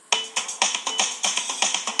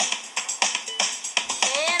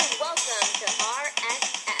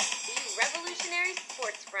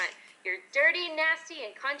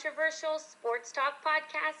controversial sports talk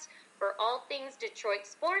podcast for all things Detroit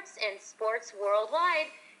sports and sports worldwide.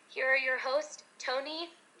 Here are your hosts, Tony,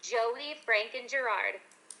 Joey, Frank, and Gerard,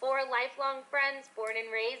 four lifelong friends born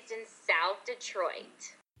and raised in South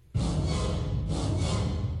Detroit.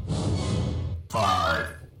 5,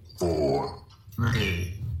 4,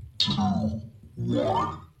 3, 2,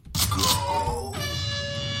 1, go.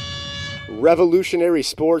 Revolutionary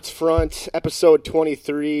Sports Front, episode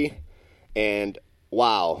 23, and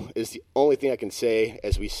wow is the only thing I can say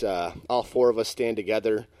as we all four of us stand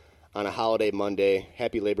together on a holiday Monday.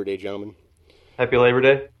 Happy Labor Day, gentlemen. Happy Labor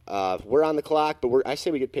Day. We're on the clock, but I say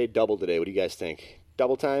we get paid double today. What do you guys think?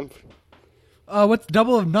 Double time? What's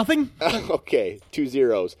double of nothing? Okay, 2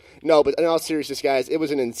 zeros. No, but in all seriousness, guys, it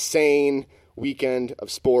was an insane weekend of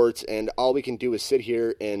sports, and all we can do is sit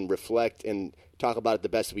here and reflect and talk about it the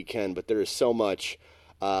best we can, but there is so much.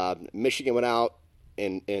 Michigan went out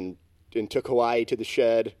and took Hawaii to the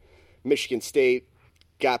shed. Michigan State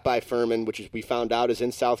got by Furman, which we found out is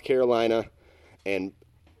in South Carolina. And,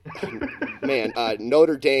 man,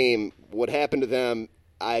 Notre Dame, what happened to them,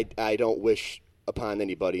 I don't wish upon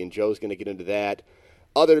anybody, and Joe's going to get into that.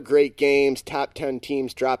 Other great games, top 10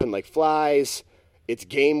 teams dropping like flies. It's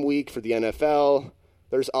game week for the NFL.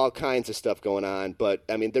 There's all kinds of stuff going on, but,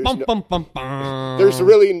 I mean, there's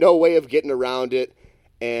really no way of getting around it.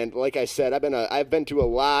 And like I said, I've been to a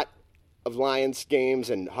lot of Lions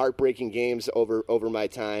games and heartbreaking games over my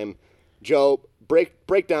time. Joe,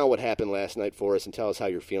 break down what happened last night for us and tell us how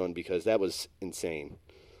you're feeling, because that was insane.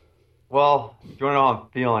 Well, if you want to know how I'm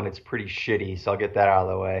feeling, it's pretty shitty, so I'll get that out of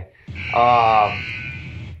the way.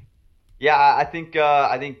 Yeah, I think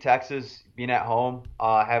Texas being at home,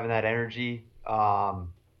 having that energy,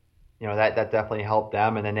 that definitely helped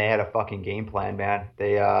them. And then they had a fucking game plan, man.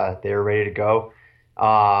 They were ready to go.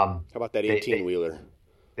 How about that 18-wheeler?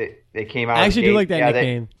 They came out. I actually do like that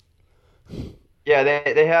nickname. Yeah,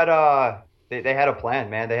 they had a plan,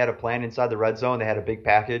 man. They had a plan inside the red zone. They had a big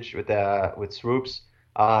package with Swoops.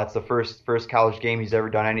 It's the first college game he's ever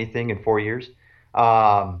done anything in 4 years.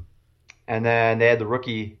 And then they had the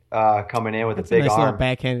rookie coming in with a big nice arm. Little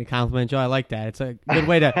backhanded compliment, Joe. I like that. It's a good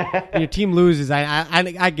way to when your team loses.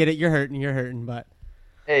 I get it. You're hurting, but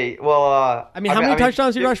hey, well, how many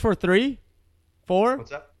touchdowns did you rush for? 3, 4? What's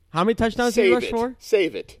that? How many touchdowns did you rush for?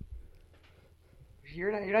 Save it.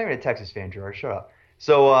 You're not even a Texas fan, George. Shut up.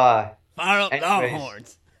 So, fire up the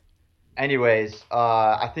horns. Anyways,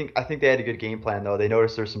 I think they had a good game plan though. They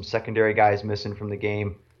noticed there's some secondary guys missing from the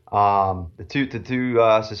game. The two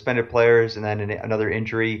suspended players and then another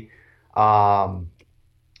injury.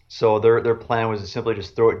 So their plan was to simply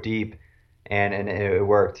just throw it deep, and it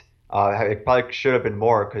worked. It probably should have been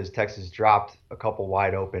more because Texas dropped a couple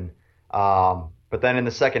wide open. But then in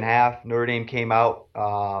the second half, Notre Dame came out.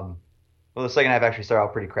 The second half actually started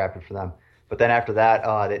out pretty crappy for them. But then after that,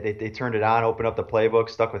 they turned it on, opened up the playbook,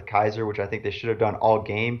 stuck with Kaiser, which I think they should have done all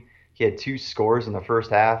game. He had 2 scores in the first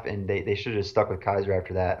half, and they should have just stuck with Kaiser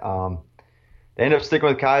after that. They ended up sticking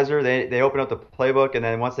with Kaiser. They opened up the playbook, and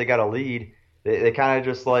then once they got a lead, they kind of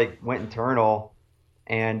just like went internal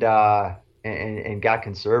and got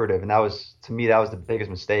conservative. And that was, to me, that was the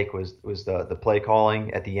biggest mistake was the play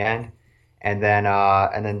calling at the end, and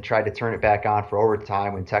then tried to turn it back on for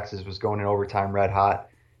overtime when Texas was going in overtime red hot,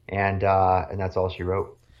 and that's all she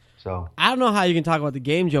wrote. So I don't know how you can talk about the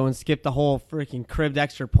game, Joe, and skip the whole freaking cribbed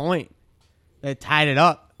extra point that tied it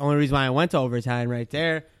up. Only reason why I went to overtime right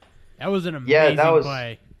there. That was an amazing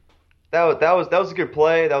play. That was a good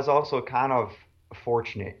play. That was also kind of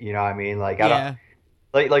fortunate, you know what I mean? Like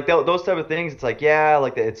those type of things. It's like, yeah,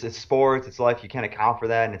 like it's sports, it's life. You can't account for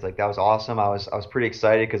that, and it's like that was awesome. I was pretty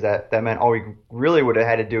excited because that meant all we really would have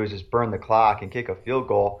had to do is just burn the clock and kick a field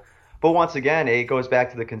goal. But once again, it goes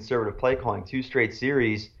back to the conservative play calling. 2 straight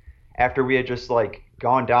series. After we had just like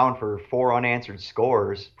gone down for 4 unanswered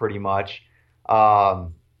scores, pretty much,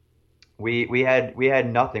 we had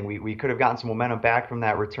nothing. We could have gotten some momentum back from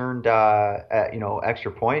that returned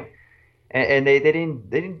extra point, and they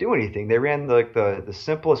didn't do anything. They ran the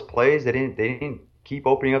simplest plays. They didn't keep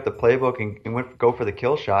opening up the playbook and go for the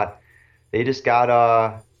kill shot. They just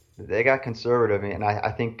got conservative, and I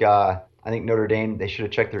think Notre Dame, they should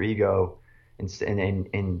have checked their ego and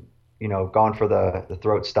gone for the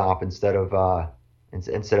throat stomp instead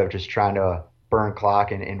of just trying to burn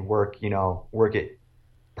clock and work it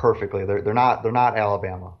perfectly. They're not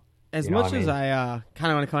Alabama. As much as I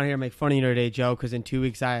kind of want to come on here and make fun of you today, Joe, because in 2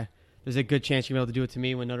 weeks there's a good chance you're going to be able to do it to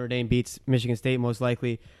me when Notre Dame beats Michigan State, most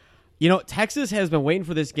likely. Texas has been waiting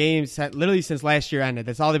for this game literally since last year ended.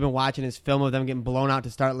 That's all they've been watching is film of them getting blown out to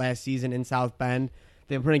start last season in South Bend.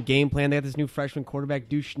 They've been putting a game plan. They got this new freshman quarterback,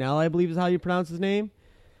 Deuce Schnell, I believe is how you pronounce his name.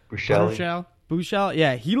 Buechele,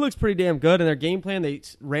 yeah, he looks pretty damn good. In their game plan, they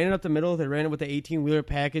ran it up the middle. They ran it with the 18-wheeler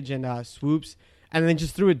package and swoops, and then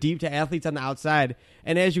just threw it deep to athletes on the outside.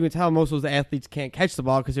 And as you can tell, most of those athletes can't catch the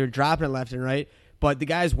ball because they're dropping it left and right. But the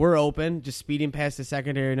guys were open, just speeding past the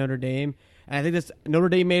secondary Notre Dame. And I think Notre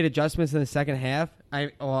Dame made adjustments in the second half.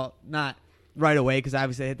 Not right away because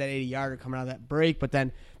obviously they hit that 80-yarder coming out of that break. But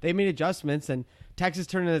then they made adjustments, and Texas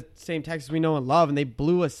turned into the same Texas we know and love, and they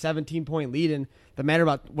blew a 17-point lead in the matter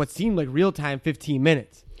about what seemed like real-time 15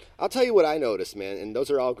 minutes. I'll tell you what I noticed, man, and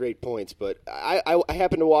those are all great points, but I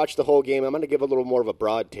happened to watch the whole game. I'm going to give a little more of a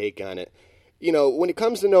broad take on it. You know, when it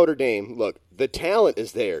comes to Notre Dame, look, the talent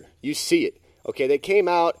is there. You see it. Okay, they came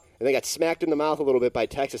out, and they got smacked in the mouth a little bit by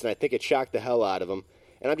Texas, and I think it shocked the hell out of them.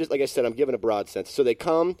 And I'm just, like I said, I'm giving a broad sense. So they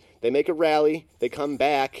come, they make a rally, they come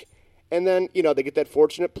back, and then, you know, they get that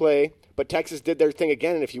fortunate play. But Texas did their thing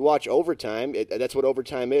again, and if you watch overtime, that's what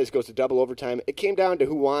overtime is, goes to double overtime. It came down to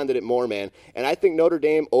who wanted it more, man. And I think Notre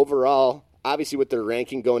Dame overall, obviously with their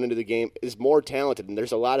ranking going into the game, is more talented. And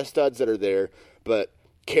there's a lot of studs that are there, but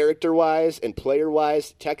character-wise and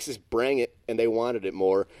player-wise, Texas bring it, and they wanted it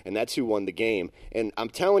more, and that's who won the game. And I'm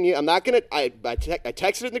telling you, I'm not going to – I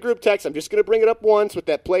texted it in the group text. I'm just going to bring it up once with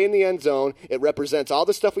that play in the end zone. It represents all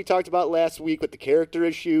the stuff we talked about last week with the character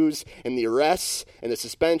issues and the arrests and the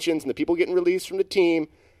suspensions and the people getting released from the team.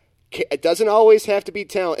 It doesn't always have to be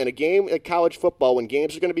talent. In a game like college football, when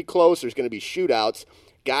games are going to be close, there's going to be shootouts.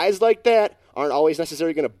 Guys like that aren't always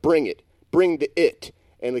necessarily going to bring the it.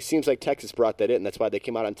 And it seems like Texas brought that in, and that's why they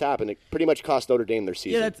came out on top, and it pretty much cost Notre Dame their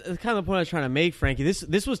season. Yeah, that's kind of the point I was trying to make, Frankie.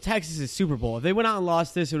 This was Texas' Super Bowl. If they went out and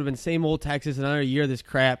lost this, it would have been same old Texas, another year of this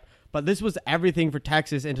crap. But this was everything for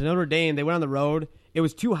Texas. And to Notre Dame, they went on the road. It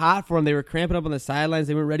was too hot for them. They were cramping up on the sidelines.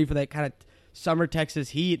 They weren't ready for that kind of summer Texas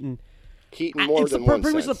heat. And heat in more than one sense.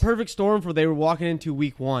 Pretty much the perfect storm for what they were walking into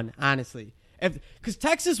week one, honestly. Because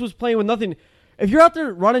Texas was playing with nothing. If you're out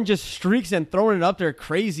there running just streaks and throwing it up there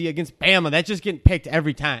crazy against Bama, that's just getting picked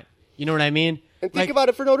every time. You know what I mean? And think about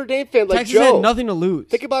it for a Notre Dame fan like Texas Joe. Texas had nothing to lose.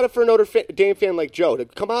 Think about it for a Notre Dame fan like Joe. To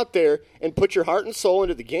come out there and put your heart and soul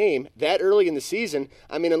into the game that early in the season,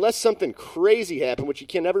 I mean, unless something crazy happened, which you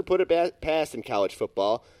can never put it past in college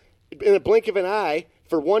football, in a blink of an eye,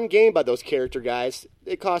 for one game by those character guys,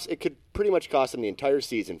 it could pretty much cost them the entire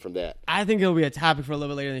season from that. I think it'll be a topic for a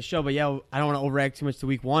little bit later in the show, but yeah, I don't want to overact too much to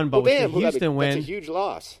week one. But with the Houston win, that's a huge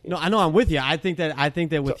loss. No, I know I'm with you. I think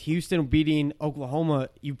that with Houston beating Oklahoma,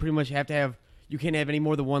 you pretty much have to have. You can't have any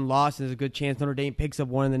more than one loss, and there's a good chance Notre Dame picks up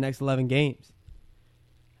one in the next 11 games.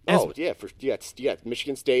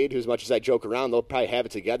 Michigan State, who, as much as I joke around, they'll probably have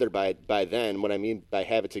it together by then. What I mean by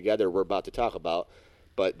have it together, we're about to talk about.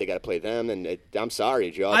 But they got to play them, and I'm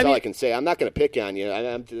sorry, Joe. That's all I can say. I'm not going to pick on you.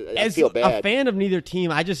 I feel bad. As a fan of neither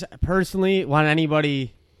team, I just personally want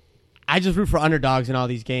anybody – I just root for underdogs in all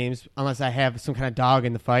these games unless I have some kind of dog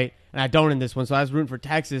in the fight, and I don't in this one, so I was rooting for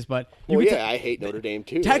Texas. But I hate Notre Dame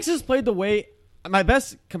too. Texas played the way – my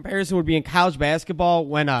best comparison would be in college basketball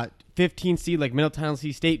when a 15 seed like Middle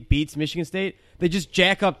Tennessee State beats Michigan State. They just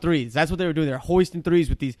jack up threes. That's what they were doing. They're hoisting threes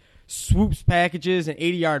with these swoops packages and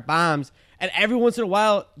 80-yard bombs. And every once in a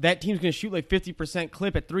while, that team's going to shoot like 50%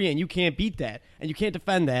 clip at three, and you can't beat that. And you can't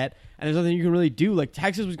defend that. And there's nothing you can really do. Like,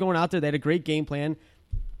 Texas was going out there. They had a great game plan.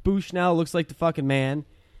 Bush now looks like the fucking man.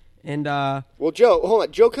 And well, Joe, hold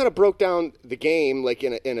on. Joe kind of broke down the game like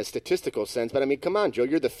in a statistical sense, but I mean, come on, Joe,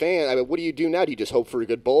 you're the fan. I mean, what do you do now? Do you just hope for a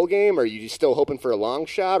good bowl game, or are you still hoping for a long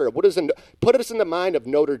shot, or put us in the mind of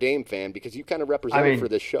Notre Dame fan because you kind of represent it for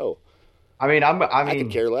this show. I mean, I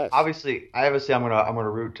could care less. Obviously, I'm gonna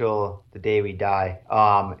root till the day we die.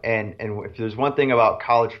 And if there's one thing about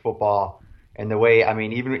college football and the way, I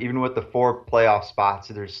mean, even with the 4 playoff spots,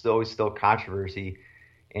 there's still controversy.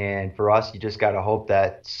 And for us, you just got to hope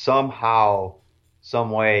that somehow,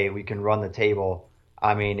 some way, we can run the table.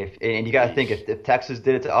 I mean, and you got to think, if Texas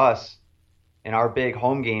did it to us in our big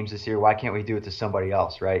home games this year, why can't we do it to somebody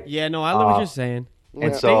else, right? Yeah, no, I love what you're saying.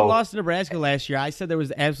 When State lost to Nebraska last year, I said there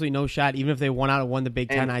was absolutely no shot. Even if they won out and won the Big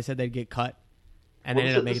Ten, I said they'd get cut. And they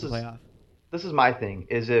ended up making the playoff. This is my thing,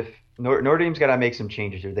 is if Notre Dame's got to make some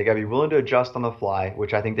changes here. They got to be willing to adjust on the fly,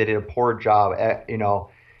 which I think they did a poor job at,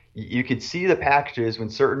 You could see the packages when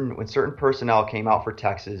certain personnel came out for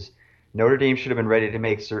Texas. Notre Dame should have been ready to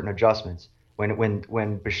make certain adjustments. When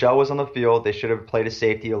Buechele was on the field, they should have played a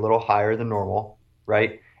safety a little higher than normal,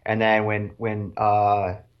 right? And then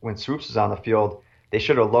when Swoops was on the field, they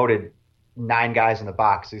should have loaded 9 guys in the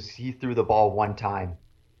box. He threw the ball one time,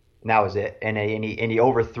 and that was it. And he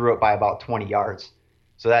overthrew it by about 20 yards.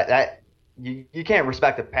 So that you can't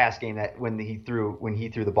respect a pass game that when he threw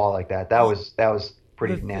the ball like that. That was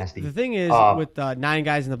pretty nasty. The thing is, with 9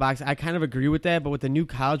 guys in the box, I kind of agree with that. But with the new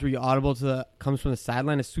college where you audible comes from the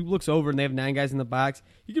sideline, a swoop looks over and they have 9 guys in the box,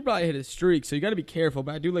 you could probably hit a streak. So you got to be careful.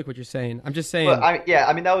 But I do like what you're saying. I'm just saying. But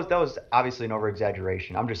that was obviously an over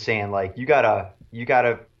exaggeration. I'm just saying, like, you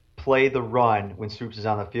gotta play the run when Swoops is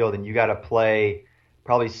on the field, and you gotta play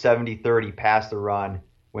probably 70-30 past the run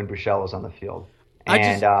when Buechele was on the field.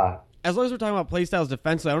 As long as we're talking about play styles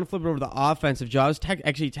defensively, I want to flip it over to the offensive. Joe, I was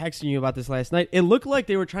actually texting you about this last night. It looked like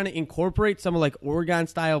they were trying to incorporate some of like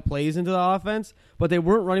Oregon-style plays into the offense, but they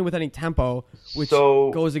weren't running with any tempo, which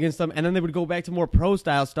goes against them. And then they would go back to more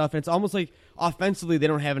pro-style stuff, and it's almost like offensively they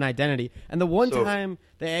don't have an identity. And the one time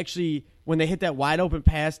they actually, when they hit that wide-open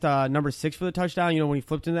pass to number 6 for the touchdown, when he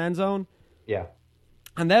flipped in the end zone? Yeah.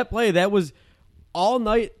 On that play, that was all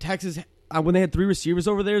night Texas – when they had 3 receivers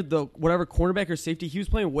over there, the whatever cornerback or safety, he was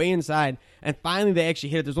playing way inside, and finally they actually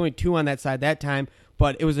hit it. There's only 2 on that side that time,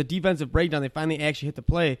 but it was a defensive breakdown. They finally actually hit the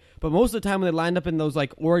play. But most of the time when they lined up in those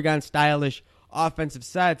like Oregon-stylish offensive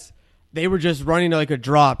sets, they were just running like a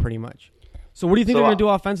draw pretty much. So what do you think they're going to do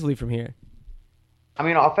offensively from here? I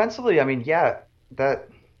mean, offensively, that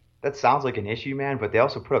sounds like an issue, man, but they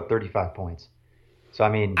also put up 35 points. So,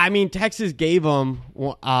 I mean, Texas gave them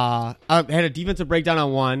had a defensive breakdown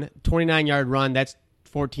on 1, 29-yard run. That's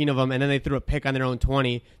 14 of them. And then they threw a pick on their own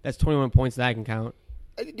 20. That's 21 points that I can count.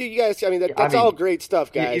 You guys, that's all great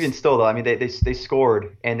stuff, guys. Even still, though, they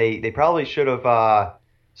scored, and they probably should have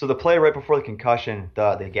so the play right before the concussion,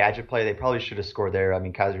 the gadget play, they probably should have scored there. I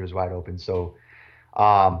mean, Kaiser was wide open. So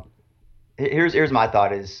here's my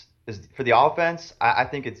thought is for the offense, I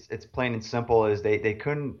think it's plain and simple. Is they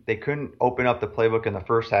couldn't open up the playbook in the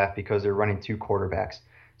first half because they're running 2 quarterbacks.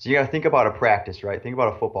 So you got to think about a practice, right? Think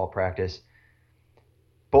about a football practice.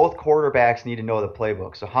 Both quarterbacks need to know the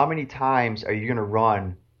playbook. So how many times are you going to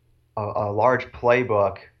run a large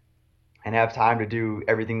playbook and have time to do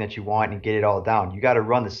everything that you want and get it all down? You got to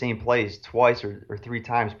run the same plays twice or 3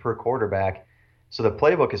 times per quarterback. So the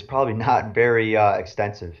playbook is probably not very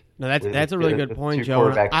extensive. No, that's a really good point,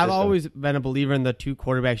 Joe. I've always been a believer in the 2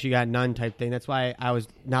 quarterbacks, you got none type thing. That's why I was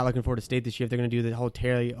not looking forward to State this year if they're going to do the whole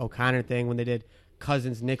Terry O'Connor thing when they did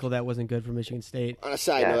Cousins nickel. That wasn't good for Michigan State. On a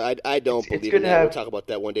side note, I don't believe in that. We'll talk about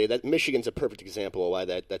that one day. That Michigan's a perfect example of why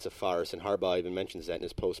that's a farce, and Harbaugh even mentions that in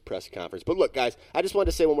his post-press conference. But look, guys, I just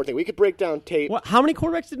wanted to say one more thing. We could break down tape. How many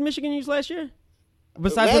quarterbacks did Michigan use last year?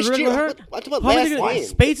 Besides last year, hurt? I'm talking about last game.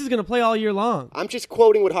 Spates is going to play all year long. I'm just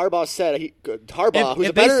quoting what Harbaugh said. Harbaugh, who's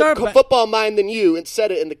a better football mind than you, and said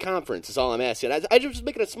it in the conference, is all I'm asking. I just was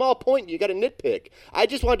making a small point. You got to nitpick. I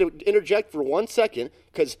just wanted to interject for 1 second,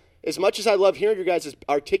 because as much as I love hearing your guys'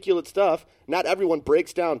 articulate stuff, not everyone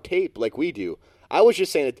breaks down tape like we do. I was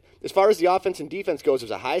just saying that as far as the offense and defense goes, it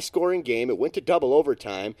was a high-scoring game. It went to double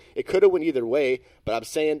overtime. It could have went either way, but I'm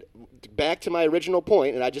saying back to my original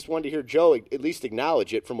point, and I just wanted to hear Joe at least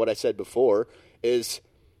acknowledge it from what I said before, is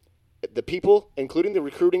the people, including the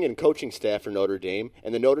recruiting and coaching staff for Notre Dame,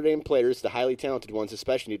 and the Notre Dame players, the highly talented ones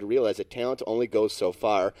especially, need to realize that talent only goes so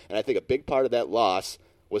far, and I think a big part of that loss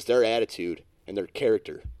was their attitude and their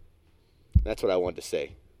character. That's what I wanted to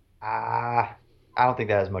say. I don't think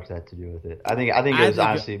that has much of that to do with it. I think it was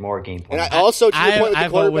honestly more game plan. And I also, to your point with the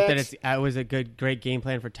quarterbacks, it was a great game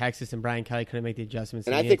plan for Texas, and Brian Kelly couldn't make the adjustments.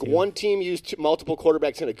 And I think one team used multiple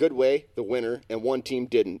quarterbacks in a good way, the winner, and one team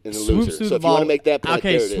didn't, in the loser. So if you want to make that point,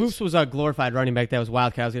 there it is. Swoops was a glorified running back. That was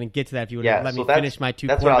Wildcat. I was going to get to that if you would let me finish my 2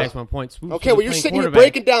 quarterbacks 1 point. Swoops okay, well, you're sitting here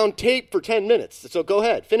breaking down tape for 10 minutes. So go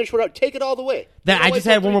ahead. Finish whatever. Take it all the way. I just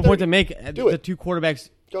had one more point to make. The 2 quarterbacks.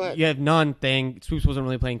 Go ahead. You have none thing. Swoops wasn't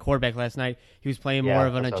really playing quarterback last night. He was playing more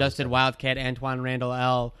of an adjusted Wildcat, Antoine Randall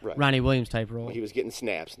L, Ronnie Williams type role. Well, he was getting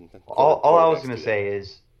snaps. All I was going to say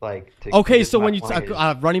is, like, so when you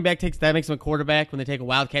running back makes him a quarterback. When they take a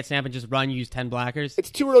Wildcat snap and just run, you use 10 blockers. It's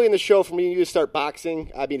too early in the show for me and you to start boxing.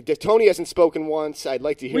 I mean, Tony hasn't spoken once. I'd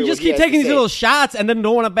like to hear. We just keep taking these little shots and then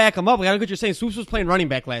don't want to back him up. I got to get what you're saying. Swoops was playing running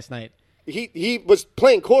back last night. He was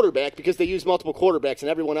playing quarterback because they used multiple quarterbacks and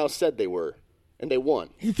everyone else said they were. And they won.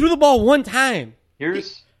 He threw the ball 1 time. He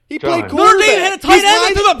played quarterback. Notre Dame had a tight end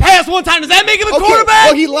that threw the pass 1 time. Does that make him a quarterback?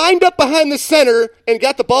 Well, he lined up behind the center and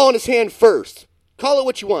got the ball in his hand first. Call it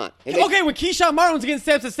what you want. When Keyshawn Martin was against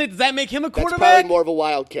Samson State, does that make him a quarterback? That's probably more of a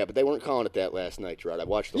Wildcat, but they weren't calling it that last night, Gerard. I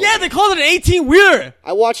watched the whole game. They called it an 18-wheeler.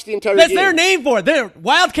 I watched the entire game. That's their name for it. Their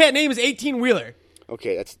Wildcat name is 18-wheeler.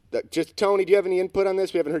 Okay, just Tony, do you have any input on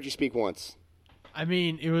this? We haven't heard you speak once. I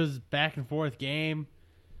mean, it was back and forth game.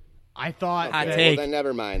 I thought. Well, then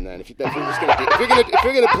never mind. Then if you're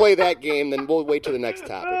gonna play that game, then we'll wait till the next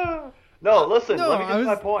topic. No, listen. Let me get to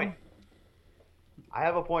my point. I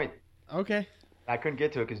have a point. Okay. I couldn't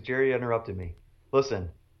get to it because Jerry interrupted me. Listen,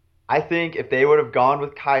 I think if they would have gone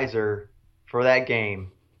with Kaiser for that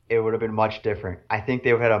game, it would have been much different. I think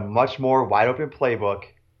they would have had a much more wide open playbook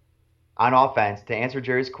on offense. To answer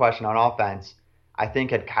Jerry's question on offense, I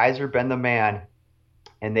think had Kaiser been the man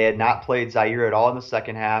and they had not played Zaire at all in the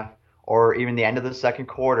second half or even the end of the second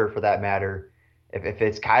quarter for that matter, if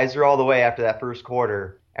it's Kaiser all the way after that first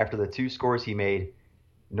quarter, after the 2 scores he made,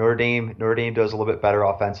 Notre Dame does a little bit better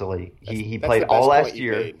offensively. He played all last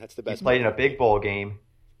year. That's the best. He played in a big bowl game.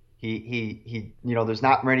 He there's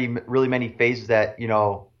not really many phases that,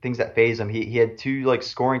 things that phase him. He had 2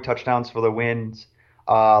 scoring touchdowns for the wins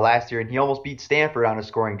last year, and he almost beat Stanford on a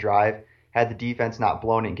scoring drive. Had the defense not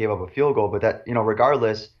blown it and gave up a field goal, but that,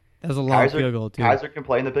 regardless, that was a long field goal too. Kaiser can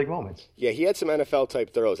play in the big moments. Yeah, he had some NFL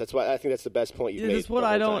type throws. That's why I think that's the best point you've made. That's what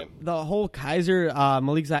I don't. Time. The whole Kaiser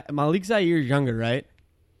Malik Zaire is younger, right?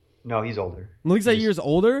 No, he's older. Malik Zaire is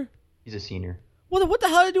older. He's a senior. What the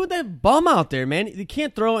hell did they do with that bum out there, man? He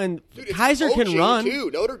can't throw, and Kaiser can run.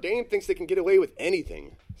 Too. Notre Dame thinks they can get away with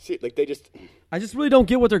anything. See, I just really don't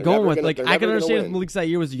get what they're going with. I can understand if win. Malik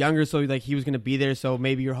Zaire was younger, so he was going to be there, so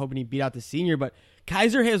maybe you're hoping he beat out the senior. But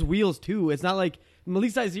Kaiser has wheels too. It's not like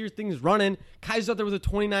Malik Zaire's thing is running. Kaiser's out there with a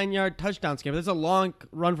 29-yard touchdown scamper. That's a long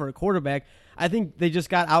run for a quarterback. I think they just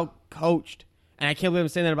got out-coached, and I can't believe I'm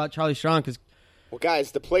saying that about Charlie Strong because. Well,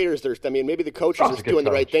 guys, the players, maybe the coaches are doing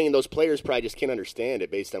the right thing, and those players probably just can't understand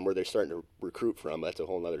it based on where they're starting to recruit from. That's a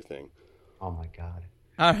whole other thing. Oh, my God.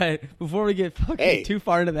 All right, before we get too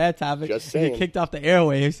far into that topic, just get kicked off the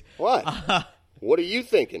airwaves. What? What are you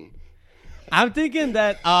thinking? I'm thinking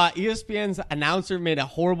that ESPN's announcer made a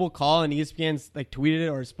horrible call, and ESPN's tweeted it,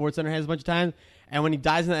 or SportsCenter has a bunch of times, and when he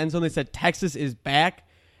dives in the end zone, they said Texas is back,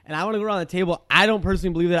 and I want to go around the table. I don't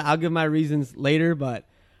personally believe that. I'll give my reasons later, but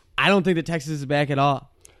I don't think that Texas is back at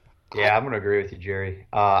all. Yeah, I'm going to agree with you, Jerry.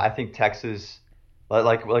 I think Texas,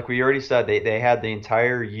 like we already said, they had the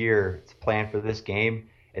entire year to plan for this game,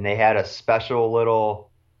 and they had a special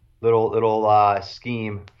little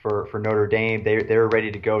scheme for Notre Dame. They were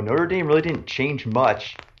ready to go. Notre Dame really didn't change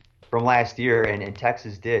much from last year, and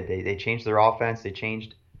Texas did. They changed their offense. They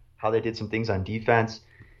changed how they did some things on defense,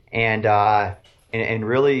 and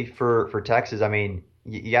really for Texas,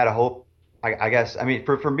 you got to hope. I guess,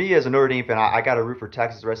 for me as a Notre Dame fan, I got to root for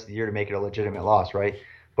Texas the rest of the year to make it a legitimate loss, right?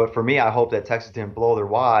 But for me, I hope that Texas didn't blow their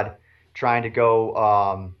wad trying to go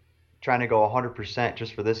 100%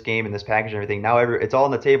 just for this game and this package and everything. Now it's all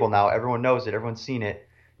on the table now. Everyone knows it. Everyone's seen it.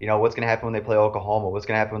 What's going to happen when they play Oklahoma? What's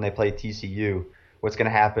going to happen when they play TCU? What's going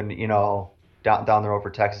to happen, down the road for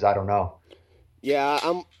Texas? I don't know. Yeah,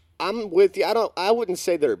 I'm with you. I wouldn't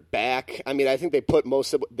say they're back. I think they put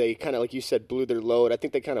they kind of, like you said, blew their load. I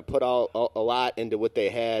think they kind of put a lot into what they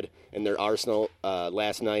had in their arsenal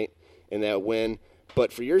last night in that win.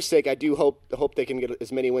 But for your sake, I do hope they can get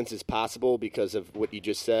as many wins as possible because of what you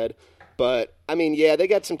just said. But they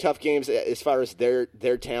got some tough games as far as their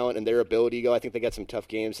talent and their ability go. I think they got some tough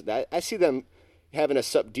games. I see them having a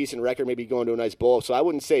decent record, maybe going to a nice bowl. So I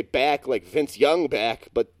wouldn't say back like Vince Young back,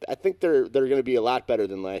 but I think they're going to be a lot better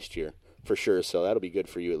than last year for sure. So that'll be good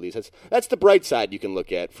for you at least. That's the bright side you can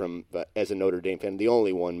look at from as a Notre Dame fan. The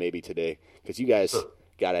only one maybe today because you guys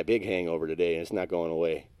got a big hangover today and it's not going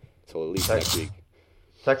away until at least next week.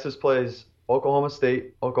 Texas plays Oklahoma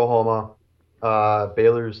State, Oklahoma.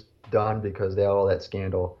 Baylor's done because they have all that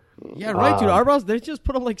scandal. Yeah, right, dude. Arbaugh's, they just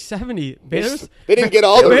put up 70. Baylor's, they didn't get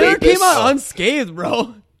all the Baylor rapists. came out unscathed,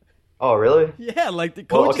 bro. Oh, really? Yeah, the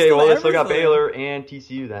coach. Okay, well, they still got Baylor and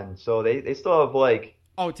TCU then. So they still have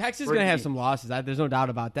Oh, Texas is going to have some losses. There's no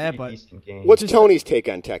doubt about that. But what's Tony's take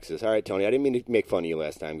on Texas? All right, Tony, I didn't mean to make fun of you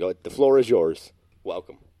last time. Go. The floor is yours.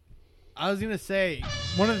 Welcome. I was going to say,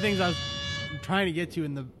 one of the things I was trying to get to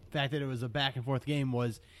in the fact that it was a back-and-forth game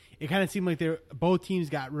was it kind of seemed like both teams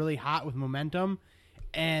got really hot with momentum,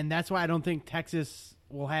 and that's why I don't think Texas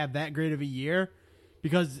will have that great of a year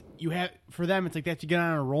because for them it's like they have to get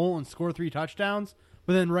on a roll and score 3 touchdowns,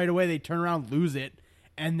 but then right away they turn around, lose it,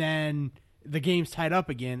 and then the game's tied up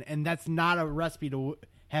again, and that's not a recipe to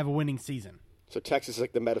have a winning season. So Texas is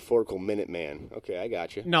like the metaphorical Minuteman. Okay, I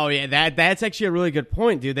got you. No, yeah, that's actually a really good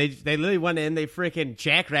point, dude. They literally went in, they freaking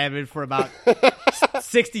jackrabbited for about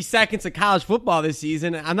 60 seconds of college football this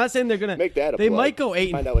season. I'm not saying they're gonna make that. They plug. might go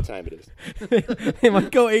 8. Find out what time it is. They might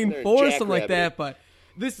go 8-4 or something like that. But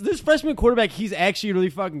this freshman quarterback, he's actually really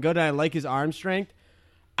fucking good, and I like his arm strength.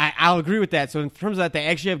 I'll agree with that. So in terms of that, they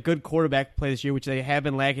actually have good quarterback play this year, which they have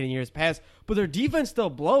been lacking in years past. But their defense still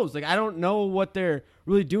blows. I don't know what they're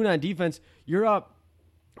really doing on defense. You're up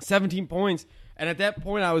 17 points, and at that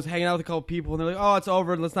point, I was hanging out with a couple people, and they're like, "Oh, it's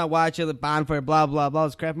over. Let's not watch it. The bonfire, blah blah blah."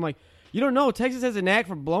 This crap. I'm like, you don't know. Texas has a knack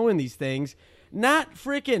for blowing these things. Not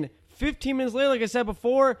freaking 15 minutes later, like I said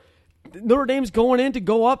before, Notre Dame's going in to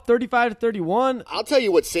go up 35-31. I'll tell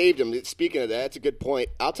you what saved them. Speaking of that, that's a good point.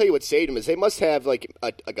 I'll tell you what saved them is they must have like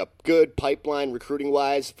a good pipeline recruiting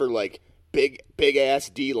wise for like big ass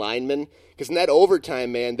D linemen. Because in that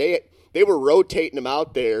overtime, man, they were rotating them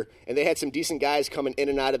out there, and they had some decent guys coming in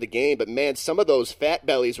and out of the game. But, man, some of those fat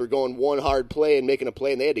bellies were going one hard play and making a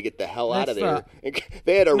play, and they had to get the hell out of there.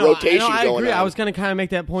 They had a rotation going on. I agree. I was going to kind of make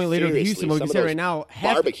that point later with Houston, but we can say right now,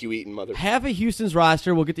 barbecue-eating mother. Half of Houston's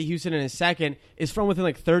roster, we'll get to Houston in a second, is from within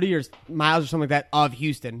like 30 miles or something like that of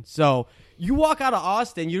Houston. So you walk out of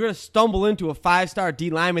Austin, you're going to stumble into a 5-star D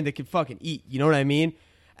lineman that can fucking eat. You know what I mean?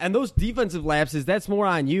 And those defensive lapses, that's more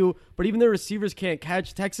on you. But even their receivers can't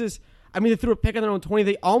catch. Texas, I mean, they threw a pick on their own 20.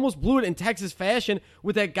 They almost blew it in Texas fashion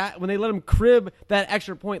with that guy when they let him crib that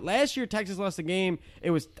extra point. Last year, Texas lost the game.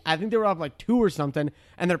 It was, I think they were up like 2 or something,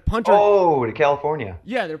 and their punter. Oh, to California.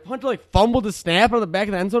 Yeah, their punter like fumbled the snap on the back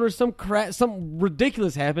of the end zone or something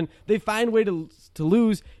ridiculous happened. They find a way to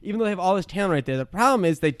lose, even though they have all this talent right there. The problem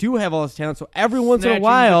is they do have all this talent, so every once in a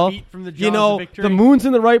while, the moon's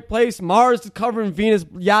in the right place, Mars is covering Venus,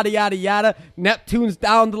 yada, yada, yada, Neptune's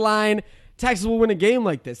down the line. Texas will win a game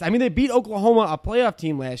like this. I mean, they beat Oklahoma, a playoff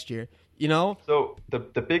team last year, you know? So the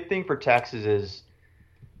big thing for Texas is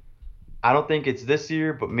I don't think it's this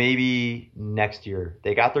year, but maybe next year.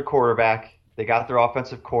 They got their quarterback. They got their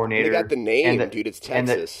offensive coordinator. They got the name, dude. It's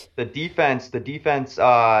Texas. And the defense,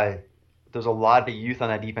 there's a lot of youth on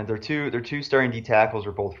that defense. Their two starting D tackles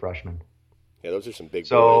are both freshmen. Yeah, those are some big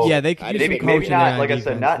boys. Yeah, they could maybe not, like defense,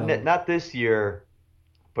 I said, not this year,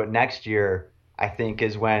 but next year. I think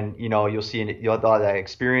is when you'll see you'll have that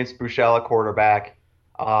experienced Buechele at quarterback.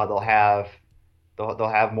 They'll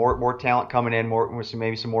have more talent coming in,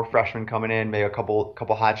 maybe some more freshmen coming in, maybe a couple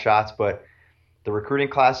hot shots. But the recruiting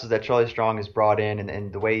classes that Charlie Strong has brought in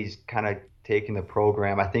and the way he's kind of taking the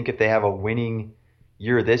program, I think if they have a winning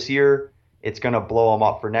year this year, it's going to blow them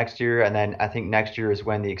up for next year. And then I think next year is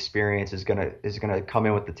when the experience is gonna come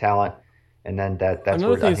in with the talent. And then that's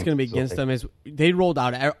another thing that's going to be against them is they rolled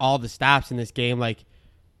out all the stops in this game. Like,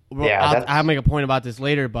 I'll make a point about this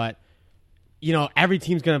later, but every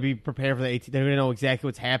team's going to be prepared for the 18. They're going to know exactly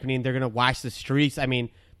what's happening. They're going to watch the streaks. I mean,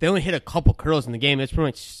 they only hit a couple curls in the game. It's pretty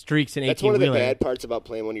much streaks and 18. That's one of the bad parts about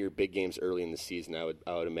playing one of your big games early in the season. I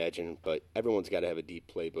would imagine, but everyone's got to have a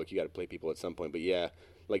deep playbook. You got to play people at some point. But yeah,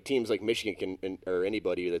 like teams like Michigan or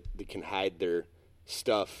anybody that can hide their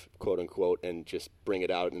stuff, quote unquote, and just bring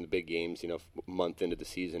it out in the big games, month into the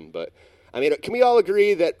season. But I mean, can we all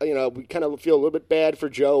agree that we kind of feel a little bit bad for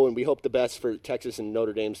Joe, and we hope the best for Texas and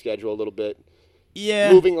Notre Dame schedule a little bit?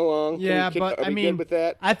 Yeah, moving along. Yeah, are we good with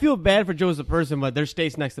that? I feel bad for Joe as a person, but they're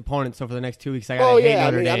state's next opponent. So for the next 2 weeks, I got hate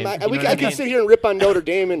Notre Dame. I can sit here and rip on Notre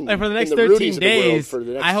Dame and like for the next and 13 days. For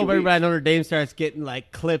the next I hope everybody at Notre Dame starts getting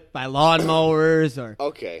like clipped by lawnmowers or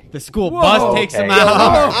the school bus takes them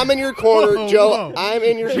out. I'm in your corner, Joe. I'm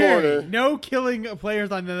in your corner. No killing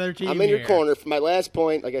players on the other team. I'm in your corner. For my last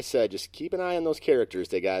point, like I said, just keep an eye on those characters.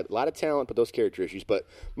 They got a lot of talent, but those character issues. But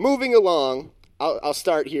moving along. I'll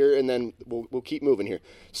start here, and then we'll keep moving here.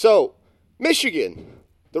 So, Michigan,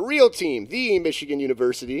 the real team, the Michigan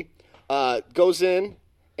University, goes in,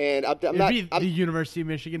 and the University of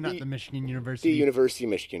Michigan, not the Michigan University. The University of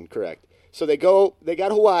Michigan, correct. So they got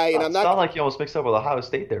Hawaii, and I'm not. Sound like you almost mixed up with Ohio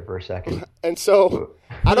State there for a second. And so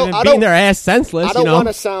I don't beating their ass senseless. I don't want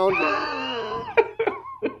to sound.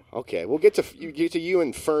 Okay, we'll get to you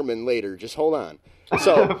and Furman later. Just hold on.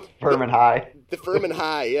 So Furman High. The Furman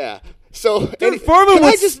High, yeah. So Furman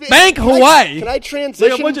would spank Hawaii. Can I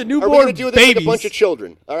transition? Like a bunch of newborn Are we going to do this babies. like a bunch of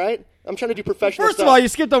children? All right. I'm trying to do professional First stuff. of all, you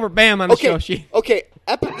skipped over Bam on the show sheet. Okay.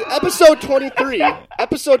 Episode 23.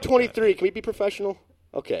 Episode 23. Can we be professional?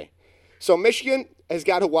 Okay. So Michigan has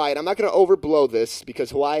got Hawaii, and I'm not going to overblow this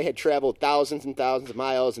because Hawaii had traveled thousands and thousands of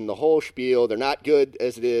miles and the whole spiel. They're not good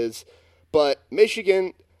as it is. But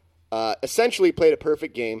Michigan essentially played a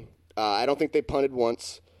perfect game. I don't think they punted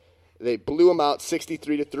once. They blew them out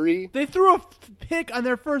 63-3. They threw a pick on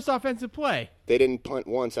their first offensive play. They didn't punt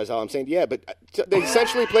once. That's all I'm saying. Yeah, but they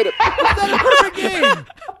essentially played a perfect game.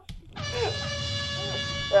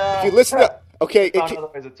 If you listen to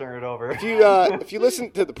Otherwise, it turn it over. If you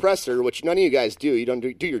listen to the presser, which none of you guys do, you don't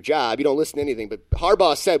do your job. You don't listen to anything. But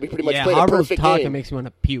Harbaugh said we pretty much played a perfect game. It makes me want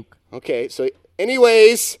to puke. Okay, so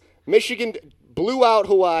anyways, Michigan blew out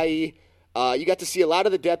Hawaii. You got to see a lot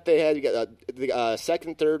of the depth they had. You got the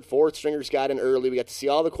second, third, fourth stringers got in early. We got to see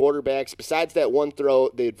all the quarterbacks. Besides that one throw,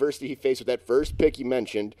 the adversity he faced with that first pick you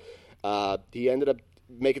mentioned, he ended up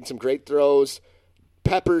making some great throws.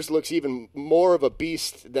 Peppers looks even more of a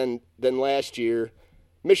beast than last year.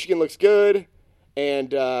 Michigan looks good.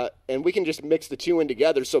 and we can just mix the two in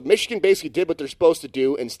together. So Michigan basically did what they're supposed to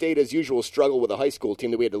do, and State, as usual, struggled with a high school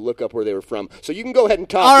team that we had to look up where they were from. So you can go ahead and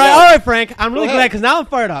talk. All right, Frank. I'm really Go glad ahead. because now I'm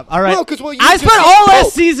fired up. All right. No, 'cause, well, you I just spent get all last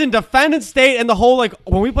poked. season defending State and the whole, like,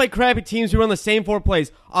 when we played crappy teams, we run the same 4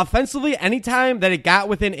 plays. Offensively, anytime that it got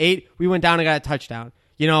within 8, we went down and got a touchdown.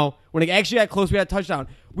 You know, when it actually got close, we got a touchdown.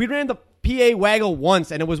 We ran the PA waggle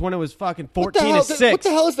once, and it was when it was fucking 14-6. What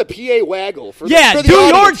the hell is the PA waggle? For Yeah, the do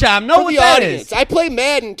your audience. job. Know For what the that audience. is. I play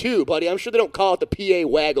Madden too, buddy. I'm sure they don't call it the PA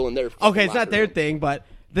waggle in their. Okay, it's not their thing, but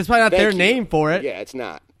that's probably not their name for it. Yeah, it's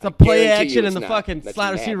not. It's a play guarantee action you and the it's fucking not. That's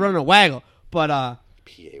slot receiver Madden. running a waggle. But PA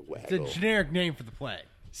It's waggle. a generic name for the play.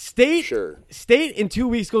 State Sure. State in 2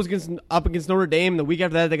 weeks goes up against Notre Dame. The week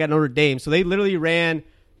after that, they got Notre Dame. So they literally ran.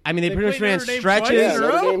 I mean, they pretty much played ran Notre Dame stretches. twice Yeah, in a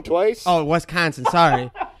Notre row? Dame twice. Oh, Wisconsin.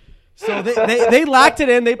 Sorry. So they locked it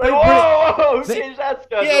in. They played pretty. Whoa! Who changed that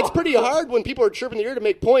schedule? Yeah, it's pretty hard when people are chirping the ear to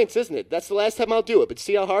make points, isn't it? That's the last time I'll do it. But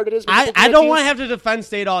see how hard it is. when people I can't don't do want it? to have to defend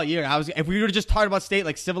State all year. If we were just talking about State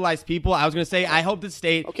like civilized people, I was going to say I hope that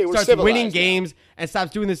State Okay, we're starts civilized winning now. games and stops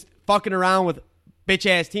doing this fucking around with bitch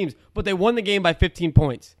ass teams. But they won the game by 15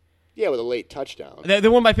 points. Yeah, with a late touchdown. They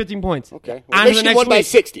won by 15 points. Okay. On Well, to the Michigan next won by week.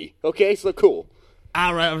 60. Okay, so cool.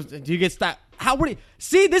 All right, do you get stopped? How would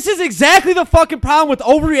see? This is exactly the fucking problem with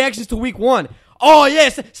overreactions to week 1. Oh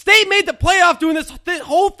yes, State made the playoff doing this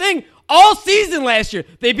whole thing all season last year.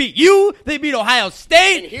 They beat you. They beat Ohio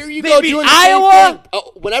State. And here you they go beat doing the Iowa. same thing.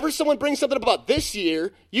 Oh, whenever someone brings something about this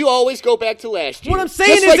year, you always go back to last year. What I'm saying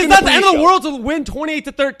Just is, like it's in not the end of the pre-show. world to win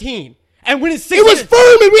 28-13 and win 6. It was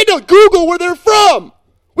Furman. We had to Google where they're from.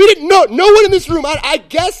 We didn't know. No one in this room. I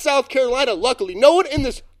guess South Carolina. Luckily, no one in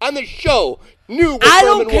this on the show knew. What I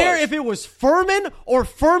don't Furman care was. if it was Furman or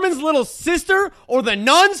Furman's little sister or the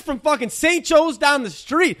nuns from fucking St. Joe's down the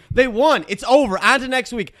street. They won. It's over. On to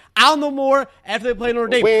next week. I'll know more after they play Notre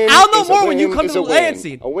Dame. Win I'll know is a more when you win come is to a the win.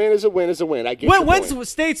 Lansing. A win is a win is a win. I get your When's point.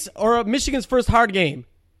 State's or Michigan's first hard game?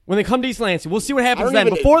 When they come to East Lansing. We'll see what I happens don't then.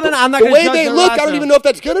 even- Before then, I'm not the going to way judge they their look. I roster. don't even know if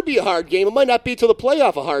that's going to be a hard game. It might not be till the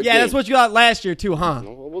playoff a hard game. Yeah, that's what you got last year too, huh?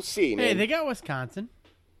 Well, we'll see, Hey, man. they got Wisconsin.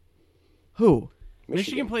 Who?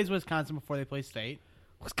 Michigan plays Wisconsin before they play State.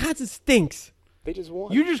 Wisconsin stinks. They just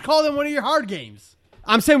won. You just call them one of your hard games.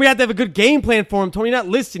 I'm saying we have to have a good game plan for him, Tony. You're not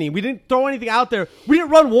listening. We didn't throw anything out there. We didn't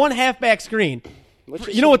run one halfback screen. Let's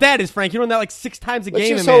just- You know what that is, Frank. You run that like 6 times a Let's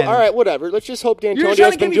game, just man. hope, all right, whatever. Let's just hope just D'Antonio's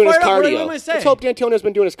trying to been get me doing his fired up. What cardio. am I saying? Let's hope D'Antonio's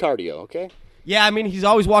been doing his cardio, okay? Yeah, I mean, he's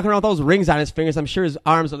always walking around with those rings on his fingers. I'm sure his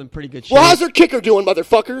arms are in pretty good shape. Well, how's their kicker doing,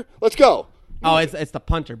 motherfucker? Let's go. Oh, it's the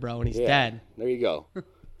punter, bro, and he's Yeah, dead. There you go.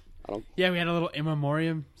 Yeah, we had a little in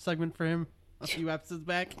memoriam segment for him a few episodes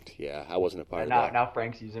back. Yeah, I wasn't a part And of that. now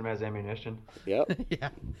Frank's using him as ammunition. Yep. Yeah.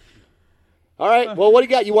 All right. Well, what do you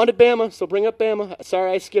got? You wanted Bama, so bring up Bama.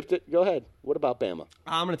 Sorry, I skipped it. Go ahead. What about Bama?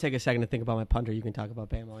 I'm going to take a second to think about my punter. You can talk about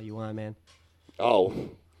Bama all you want, man. Oh,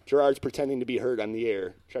 Gerard's pretending to be heard on the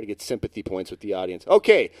air. Try to get sympathy points with the audience.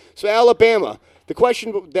 Okay, so Alabama. The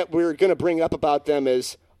question that we're going to bring up about them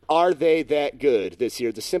is, are they that good this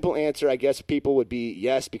year? The simple answer, I guess, people would be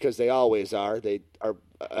yes, because they always are. They are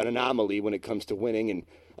an anomaly when it comes to winning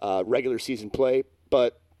and regular season play.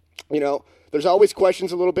 But, you know, there's always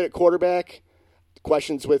questions a little bit at quarterback,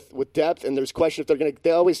 questions with depth, and there's questions if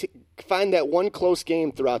they always find that one close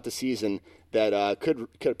game throughout the season that could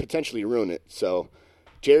potentially ruin it. So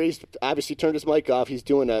Jerry's obviously turned his mic off. He's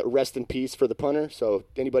doing a rest in peace for the punter. So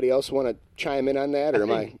anybody else want to chime in on that, or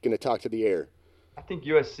am I going to talk to the air? I think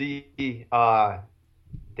USC,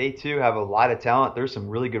 they too have a lot of talent. There's some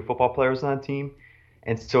really good football players on the team,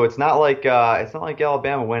 and so it's not like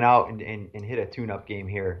Alabama went out and hit a tune-up game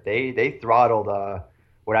here. They throttled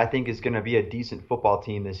what I think is going to be a decent football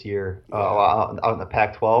team this year out in the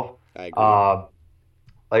Pac-12. I agree.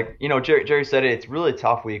 Like Jerry said it. It's really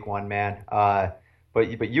tough week 1, man. But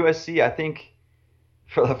USC, I think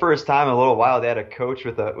for the first time in a little while, they had a coach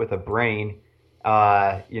with a brain.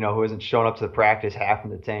 Who isn't showing up to the practice half in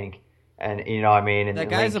the tank. And, and That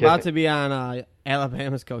guy's about to be on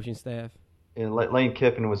Alabama's coaching staff. And Lane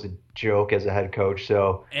Kiffin was a joke as a head coach.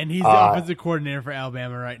 So, And he's the offensive coordinator for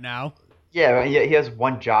Alabama right now. yeah, he has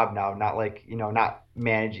one job now, not not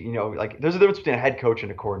managing, there's a difference between a head coach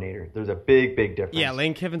and a coordinator. There's a big, big difference. Yeah,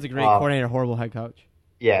 Lane Kiffin's a great coordinator, horrible head coach.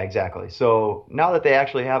 Yeah, exactly. So now that they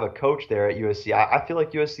actually have a coach there at USC, I feel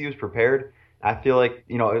like USC was prepared. I feel like,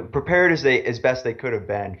 prepared as best they could have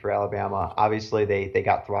been for Alabama. Obviously, they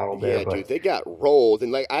got throttled there. Yeah, But dude, they got rolled.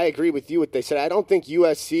 And, I agree with you what they said. I don't think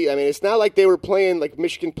USC, it's not like they were playing like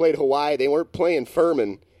Michigan played Hawaii. They weren't playing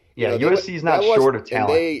Furman. yeah, USC's not short of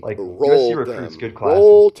talent. And they like rolled USC recruits them. good classes.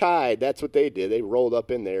 Roll Tide. That's what they did. They rolled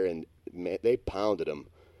up in there, and man, they pounded them.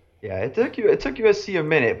 Yeah, it took USC a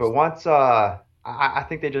minute, but once I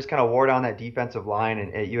think they just kind of wore down that defensive line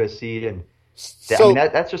at USC, and So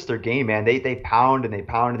that's just their game, man. They pound and they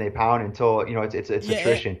pound and they pound until it's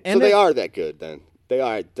attrition. so they are that good then. They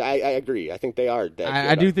are. I agree. I think they are that good.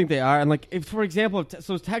 I do think they are. And, like, if, for example,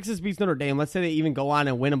 so Texas beats Notre Dame, let's say they even go on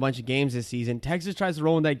and win a bunch of games this season. Texas tries to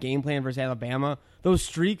roll in that game plan versus Alabama. Those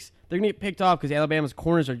streaks, they're going to get picked off because Alabama's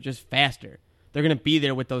corners are just faster. They're going to be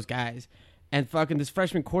there with those guys. And fucking this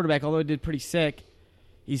freshman quarterback, although he did pretty sick,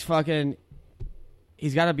 he's got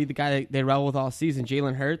to be the guy that they rebel with all season,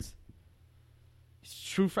 Jalen Hurts.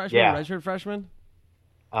 True freshman, redshirt freshman?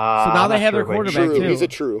 So now they have their quarterback, too. He's a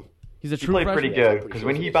true. He's a He true played freshman. pretty good because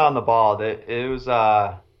when he bound the ball, it was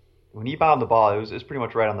pretty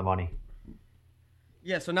much right on the money.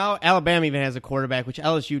 Yeah, so now Alabama even has a quarterback, which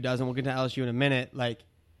LSU doesn't. We'll get to LSU in a minute. Like,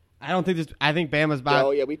 I think Bama's about.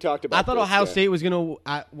 Oh yeah, we talked about. I thought this, Ohio yeah. State was going to.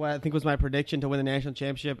 What I think was my prediction to win the national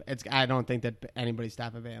championship. I don't think that anybody's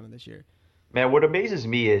stopping Bama this year. Man, what amazes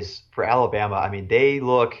me is for Alabama. I mean,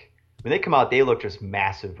 when they come out, they look just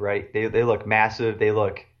massive, right? They look massive. They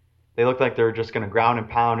look like they're just going to ground and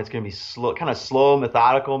pound. It's going to be slow, kind of slow,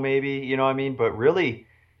 methodical, maybe. You know what I mean? But really,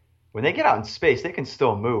 when they get out in space, they can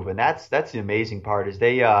still move, and that's the amazing part is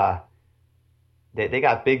they got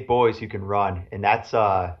big boys who can run, and that's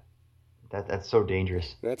so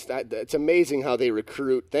dangerous. That's amazing how they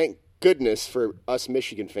recruit. Thank goodness for us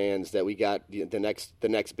Michigan fans that we got the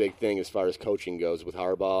next big thing as far as coaching goes with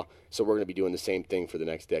Harbaugh. So we're going to be doing the same thing for the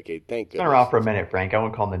next decade. Thank It's goodness. been around for a minute, Frank. I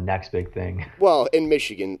wouldn't call them the next big thing. Well, in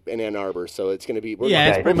Michigan, in Ann Arbor, so it's going to be.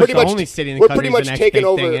 It's pretty much the only city in the country that's the next taking big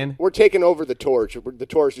over. thing in. We're taking over the torch. The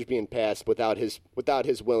torch is being passed without his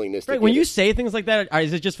willingness. Right, to when get you it. say things like that,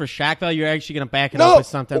 is it just for shock value? You're actually going to back it No. up with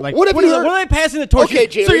something like What have you heard- are they passing the torch? Okay,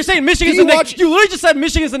 Jerry, so you're saying Michigan's do you the next? watch- You literally just said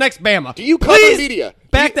Michigan's the next Bama. Do you cover Please media?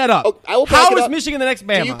 Back that up. Oh, I will back How it is up. Michigan the next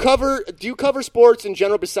Bama? Do you cover sports in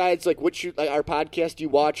general besides like our podcast? Do you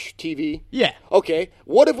watch TV? Yeah. Okay.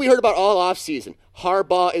 What have we heard about all off season?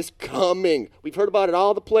 Harbaugh is coming. We've heard about it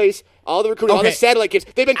all the place, all the recruiting, all the Okay. satellite games.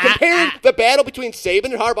 They've been comparing the battle between Saban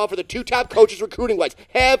and Harbaugh for the two top coaches recruiting wise.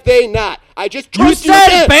 Have they not? I just You trust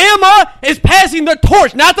said again. Bama is passing the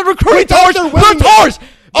torch, not the recruiting Without torch. their The willingness. torch.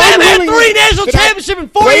 Bama had Unwillingly. 3 national Did I- championships in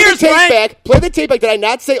 4 play years, the tape Frank. back. Play the tape back. Did I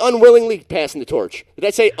not say unwillingly passing the torch? Did I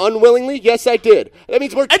say unwillingly? Yes, I did. That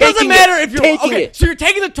means we're It taking doesn't matter if you're taking okay. it. So you're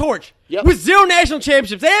taking the torch Yep. with 0 national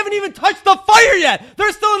championships. They haven't even touched the fire yet.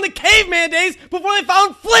 They're still in the caveman days before they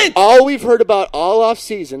found Flint. All we've heard about all off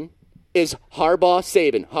season is Harbaugh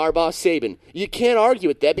Saban. You can't argue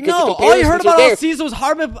with that because the No, all you heard comparisons are about there. all season was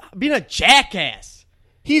Harbaugh being a jackass.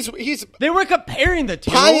 He's They were comparing the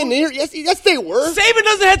two. pioneer. Yes, they were. Saban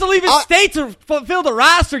doesn't have to leave his state to fulfill the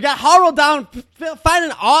roster. Got Harbaugh down,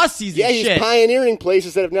 finding off-season Yeah, he's shit. pioneering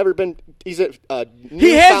places that have never been. He's a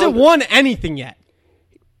He hasn't won anything yet.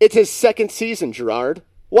 It's his second season, Gerard.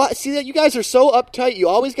 What? See that you guys are so uptight. You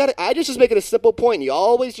always got to. I just was making a simple point. You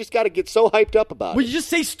always just got to get so hyped up about Would it. you just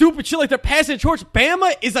say stupid shit like they're passing the torch?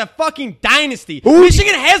 Bama is a fucking dynasty. Who-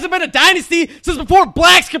 Michigan hasn't been a dynasty since before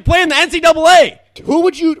blacks could play in the NCAA. Who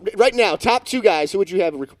would you right now? Top 2 guys. Who would you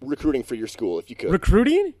have recruiting for your school if you could?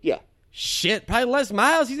 Recruiting? Yeah. Shit, probably Les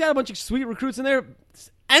Miles. He's got a bunch of sweet recruits in there.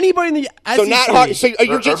 Anybody in the So SEC. not hard. So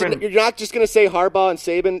Urban- you're not just going to say Harbaugh and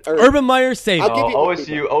Saban. Or, Urban Meyer, Saban. I'll give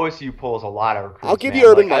you- OSU pulls a lot of recruits. I'll give man. you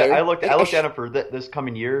Urban Like, Meyer. I looked at them for this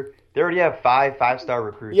coming year. They already have 5-star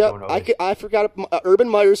recruits Yeah, going over. I forgot Urban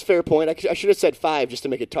Meyer's fair point. I should have said 5 just to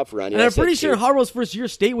make it tougher on you. And I I'm said pretty 2. sure Harbaugh's first year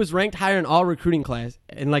state was ranked higher in all recruiting class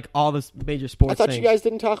in like all the major sports I thought things. you guys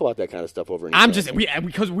didn't talk about that kind of stuff over in I'm your just class.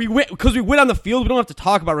 because we went on the field. We don't have to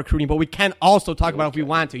talk about recruiting, but we can also talk about it if we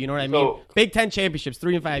want to. You know what I mean? So- Big Ten championships,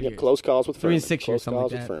 3 and 5 Yep, years. close calls with 3 Furman. and 6 years, Close something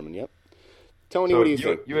calls like with that. Furman. Yep. Tony, So what do you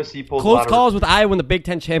think? USC pulls a Close lot calls with Iowa in the Big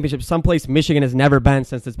Ten championship, someplace Michigan has never been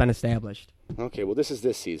since it's been established. Okay, well, this is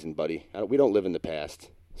this season, buddy. We don't live in the past,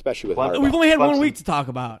 especially with Well, Harbaugh. We've only had 1 Clemson. week to talk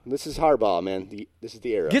about. This is Harbaugh, man. This is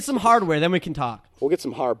the era. Get some hardware, then we can talk. We'll get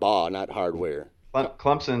some Harbaugh, not hardware.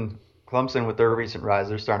 Clemson with their recent rise,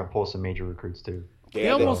 they're starting to pull some major recruits too. They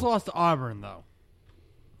Yeah, almost lost to Auburn, though.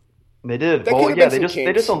 They did. That Well, could've yeah, been they some just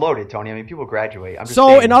kinks. unloaded, Tony. I mean, people graduate. I'm just So,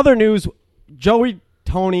 saying. in other news, Joey,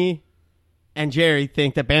 Tony, and Jerry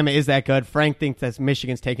think that Bama is that good. Frank thinks that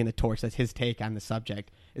Michigan's taking the torch. That's his take on the subject,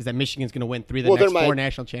 is that Michigan's going to win 3 of the Well, next they're 4 my-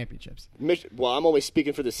 national championships. Well, I'm only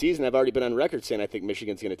speaking for the season. I've already been on record saying I think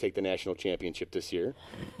Michigan's going to take the national championship this year.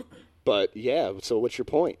 But, yeah, so what's your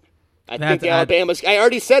point? I think Alabama's – I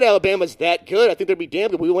already said Alabama's that good. I think they'd be damn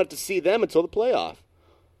good. We won't have to see them until the playoff.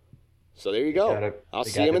 So there you go. I'll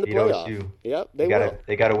see them in the playoff. Yep, they will.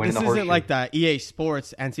 They got to win This the horseshoe. isn't like the EA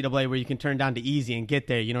Sports NCAA where you can turn down to easy and get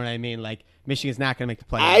there. You know what I mean? Like Michigan's not going to make the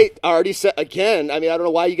playoff. I already said again. I mean, I don't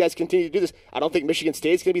know why you guys continue to do this. I don't think Michigan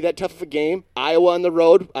State's going to be that tough of a game. Iowa on the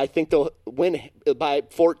road, I think they'll win by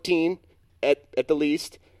 14 at the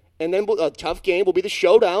least. And then a tough game will be the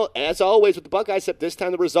showdown, as always with the Buckeyes, except this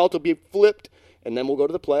time the result will be flipped. And then we'll go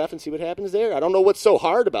to the playoff and see what happens there. I don't know what's so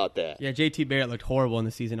hard about that. Yeah, JT Barrett looked horrible in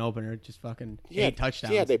the season opener. Just fucking 8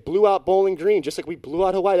 touchdowns. Yeah, they blew out Bowling Green just like we blew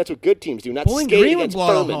out Hawaii. That's what good teams do. Not Bowling skate Green would against blow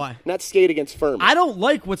out Furman. Hawaii. Not skate against Furman. I don't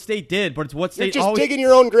like what State did, but it's what State You're just always... digging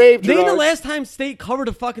your own grave, Name the Gerard. last time State covered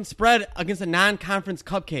a fucking spread against a non-conference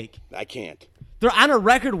cupcake. I can't. They're on a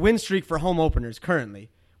record win streak for home openers currently.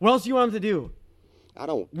 What else do you want them to do? I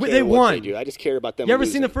don't care They what won. they do. I just care about them You ever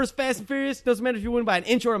losing. seen the first Fast and Furious? Doesn't matter if you win by an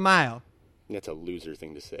inch or a mile. That's a loser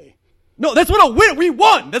thing to say. No, that's what a winner. We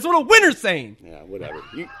won. That's what a winner's saying. Yeah, whatever.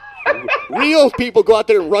 Real people go out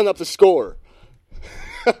there and run up the score.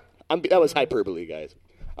 That was hyperbole, guys.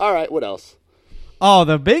 All right, what else? Oh,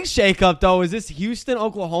 the big shakeup though is this Houston,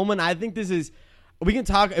 Oklahoma. And I think this is. We can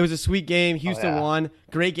talk. It was a sweet game. Houston won.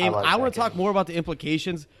 Great game. I want to talk more about the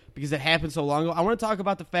implications because it happened so long ago. I want to talk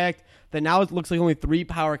about the fact that now it looks like only 3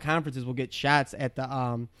 power conferences will get shots at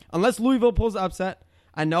the unless Louisville pulls the upset.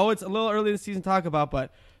 I know it's a little early in the season to talk about,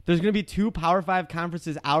 but there's going to be 2 Power 5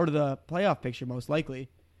 conferences out of the playoff picture most likely.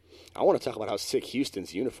 I want to talk about how sick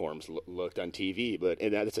Houston's uniforms looked on TV, but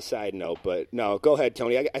that's a side note. But no, go ahead,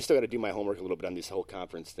 Tony. I still got to do my homework a little bit on this whole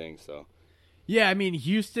conference thing. So. Yeah, I mean,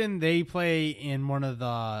 Houston, they play in one of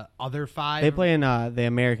the other 5. They play in the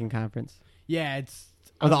American Conference. Yeah, it's...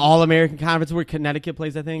 Or the All-American Conference where Connecticut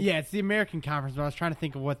plays, I think. Yeah, it's the American Conference, but I was trying to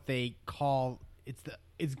think of what they call...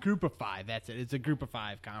 It's Group of 5, that's it. It's a Group of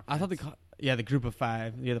 5 conference. I thought they called... Yeah, the Group of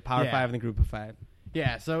 5. Yeah, the Power 5 and the Group of 5.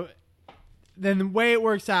 Yeah, so then the way it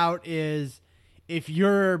works out is if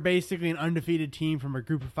you're basically an undefeated team from a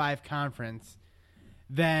Group of 5 conference,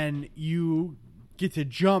 then you get to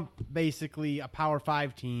jump basically a Power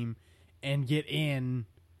 5 team and get in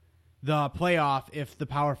the playoff if the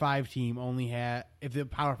Power 5 team if the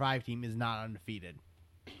Power 5 team is not undefeated.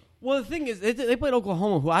 Well, the thing is, they played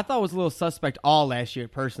Oklahoma, who I thought was a little suspect all last year,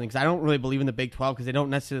 personally, because I don't really believe in the Big 12 because they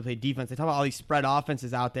don't necessarily play defense. They talk about all these spread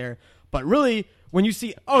offenses out there, but really, when you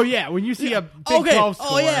see... when you see a Big 12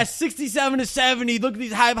 score... 67-70, look at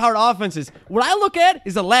these high-powered offenses. What I look at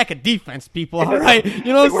is a lack of defense, people, all right?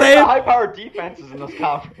 You know what I'm saying? The high-powered defenses in this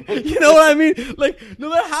conference. You know what I mean? Like, no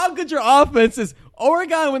matter how good your offense is,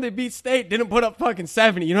 Oregon, when they beat State, didn't put up fucking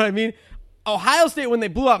 70, you know what I mean? Ohio State, when they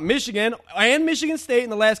blew out Michigan and Michigan State in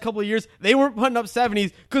the last couple of years, they weren't putting up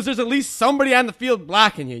 70s because there's at least somebody on the field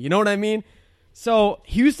blocking you. You know what I mean? So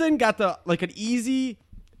Houston got an easy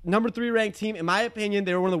number 3 ranked team. In my opinion,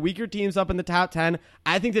 they were one of the weaker teams up in the top 10.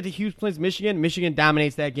 I think that if Houston plays Michigan, Michigan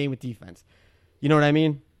dominates that game with defense. You know what I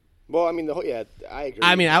mean? Well, I mean, I agree.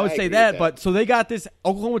 I mean, I would say that, with but so they got this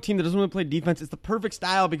Oklahoma team that doesn't really play defense. It's the perfect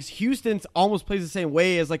style because Houston almost plays the same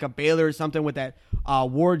way as like a Baylor or something with that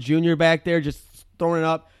Ward Jr. back there just throwing it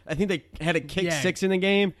up. I think they had a kick 6 in the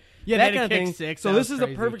game. Yeah, that they had kind a of kick thing. 6. So That this was is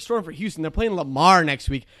crazy. the perfect storm for Houston. They're playing Lamar next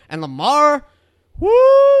week, and Lamar,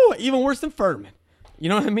 woo, even worse than Furman. You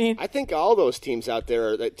know what I mean? I think all those teams out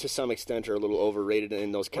there, to some extent, are a little overrated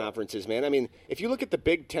in those conferences, man. I mean, if you look at the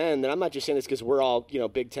Big Ten, then I'm not just saying this because we're all,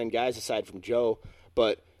 Big Ten guys aside from Joe,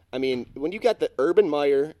 but, I mean, when you got the Urban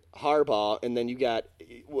Meyer, Harbaugh, and then you got,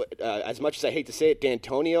 as much as I hate to say it,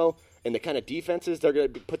 D'Antonio, and the kind of defenses they're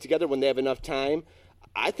going to put together when they have enough time,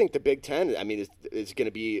 I think the Big Ten, I mean, is going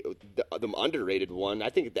to be the underrated one. I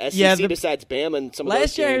think the SEC besides Bama and some of those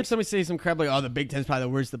last year I heard teams. somebody say some crap like, "Oh, the Big Ten's probably the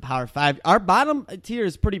worst of the Power 5." Our bottom tier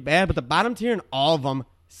is pretty bad, but the bottom tier and all of them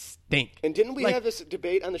stink. And didn't we have this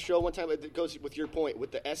debate on the show one time that goes with your point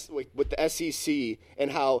with the SEC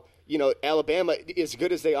and how Alabama, as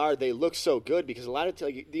good as they are, they look so good because a lot of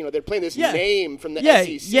they're playing this name from the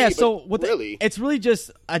SEC. Yeah, but so really, it's really just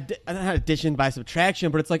not addition by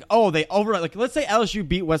subtraction, but it's like, they let's say LSU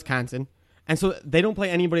beat Wisconsin, and so they don't play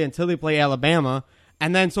anybody until they play Alabama,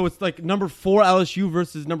 and then so it's like number 4 LSU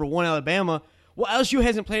versus number 1 Alabama. Well, LSU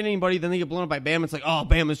hasn't played anybody, then they get blown up by Bama. It's like,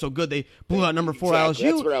 Bama's so good, they blew out number 4 LSU.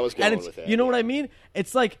 That's where I was going with that. You know what I mean?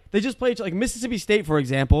 It's like they just played like Mississippi State, for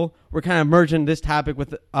example. We're kind of merging this topic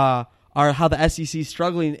with how the SEC is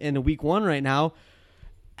struggling in week 1 right now.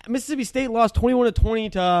 Mississippi State lost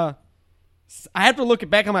 21-20 to. I have to look it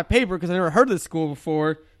back on my paper because I never heard of this school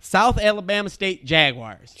before. South Alabama State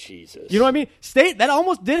Jaguars. Jesus. You know what I mean? State, that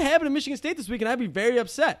almost did happen in Michigan State this week, and I'd be very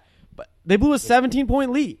upset. But they blew a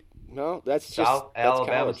 17-point lead. No, that's just South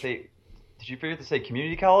Alabama college. State. Did you forget to say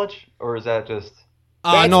community college, or is that just?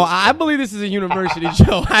 No, I believe this is a university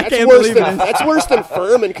show. I That's can't worse believe than this. that's worse than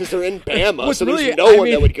Furman because they're in Bama. What's So really, there's no one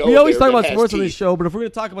that would go. we always there talk about that has sports on this teeth. show, but if we're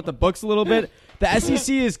going to talk about the books a little bit, the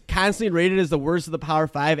SEC is constantly rated as the worst of the Power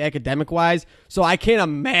 5 academic-wise, so I can't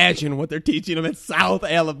imagine what they're teaching them at South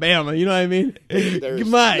Alabama. You know what I mean? There's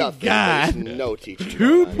My nothing. God. There's no teaching. 2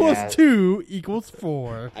 going on. plus 2 equals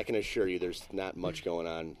 4. I can assure you, there's not much going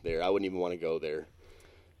on there. I wouldn't even want to go there.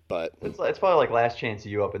 But It's probably like last chance of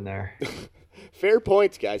you up in there. fair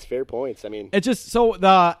points, guys. Fair points. I mean, It's just so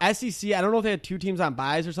the SEC. I don't know if they had 2 teams on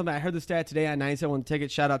buys or something. I heard the stat today on 97.1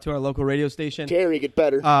 Ticket. Shout out to our local radio station. Terry, get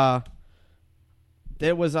better.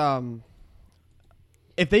 There was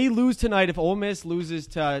if they lose tonight, if Ole Miss loses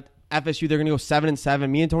to FSU, they're gonna go 7-7.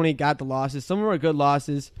 Me and Tony got the losses. Some of them are good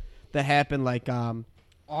losses that happened, like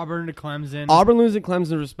Auburn to Clemson. Auburn losing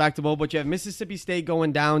Clemson, respectable. But you have Mississippi State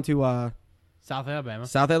going down to South Alabama.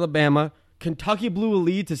 South Alabama. Kentucky blew a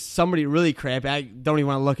lead to somebody really crappy. I don't even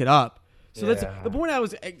want to look it up. So that's Yeah. the point I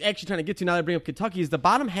was actually trying to get to. Now that I bring up Kentucky, is the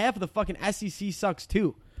bottom half of the fucking SEC sucks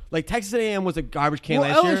too. Like Texas A&M was a garbage can Well,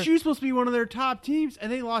 last year. LSU's supposed to be one of their top teams,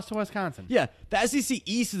 and they lost to Wisconsin. Yeah, the SEC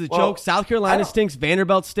East is a Well, joke. South I Carolina don't- stinks.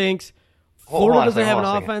 Vanderbilt stinks. Hold Florida on a doesn't second, have hold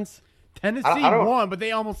on a an second. offense. Tennessee I don't- won, but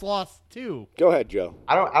they almost lost 2. go ahead, Joe.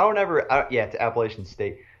 I don't ever to Appalachian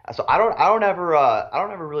State. So I don't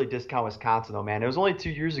ever really discount Wisconsin though, man. It was only 2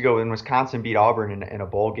 years ago when Wisconsin beat Auburn in a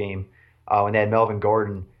bowl game when they had Melvin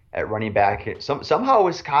Gordon at running back. Somehow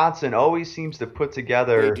Wisconsin always seems to put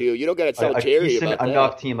together They do. You don't got to tell a Terry decent about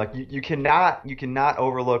enough that. team. Like you cannot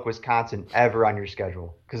overlook Wisconsin ever on your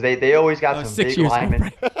schedule because they always got some 6 big years ago,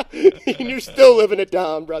 linemen. and you're still living it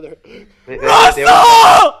down, brother.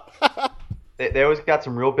 They always got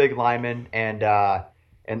some real big linemen, and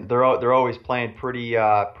they're always playing pretty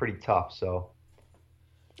tough. So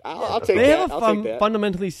I'll take They that. have a I'll take that.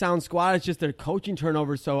 fundamentally sound squad. It's just their coaching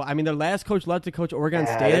turnover. So, I mean, their last coach left to coach Oregon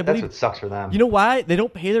yeah, State, I that's believe. what sucks for them. You know why? They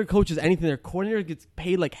don't pay their coaches anything. Their coordinator gets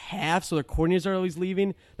paid like half, so their coordinators are always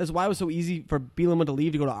leaving. That's why it was so easy for Bielema to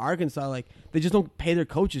leave to go to Arkansas. Like, they just don't pay their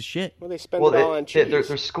coaches shit. Well, they spend Well, it all on cheese.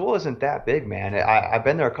 their school isn't that big, man. I've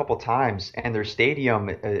been there a couple times, and their stadium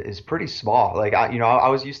is pretty small. Like I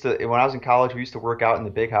was used to when I was in college. We used to work out in the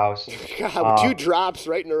big house. God, 2 drops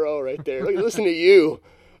right in a row, right there. Listen to you.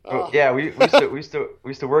 Yeah, we used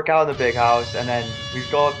to work out in the big house, and then we'd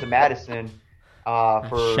go up to Madison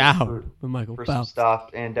for Shout for, with Michael for some Phelps. stuff,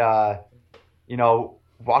 and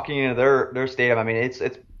walking into their stadium. I mean, it's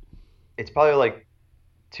probably like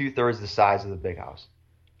 2/3 the size of the big house.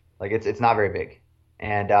 Like it's not very big,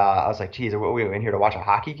 and I was like, geez, are we in here to watch a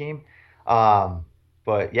hockey game?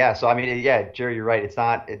 But yeah, so I mean, yeah, Jerry, you're right. It's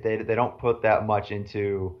not they don't put that much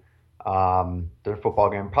into their football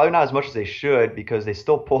game. Probably not as much as they should because they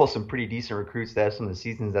still pull some pretty decent recruits that have some of the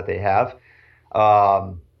seasons that they have.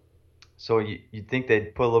 So you'd think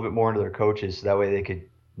they'd put a little bit more into their coaches so that way they could,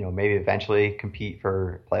 maybe eventually compete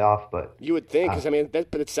for playoff. But You would think, because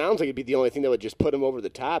but it sounds like it'd be the only thing that would just put them over the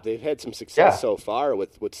top. They've had some success Yeah. so far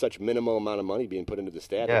with such minimal amount of money being put into the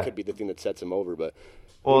staff. Yeah. That could be the thing that sets them over. But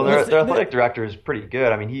well, their athletic director is pretty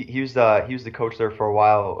good. I mean, he was the coach there for a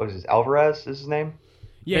while. What was his Alvarez? Is his name?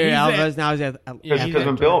 Yeah, Barry he's Alvarez now he's at Yeah, Because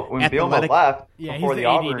when Bielema athletic. left yeah, before he's the the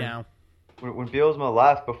AD Auburn now. when Bielema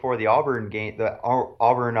left before the Auburn game, the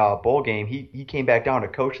Auburn bowl game, he came back down to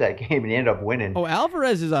coach that game and he ended up winning. Oh,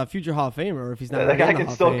 Alvarez is a future Hall of Famer. If he's not, That already guy in the can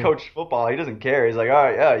Hall of still Fame. coach football. He doesn't care. He's like, all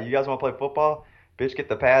right, yeah, you guys want to play football? Bitch, get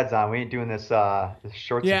the pads on. We ain't doing this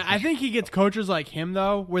shorts. Yeah, and I think he gets coaches like him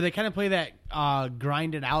though, where they kind of play that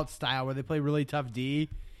grinded out style, where they play really tough D,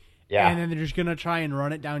 yeah. and then they're just gonna try and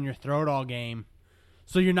run it down your throat all game.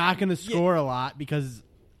 So you're not gonna score a lot because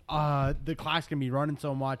the clock's gonna be running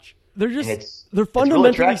so much. They're And just they're really fundamentally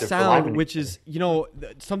attractive for linemen sound, to which play. is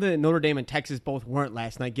something that Notre Dame and Texas both weren't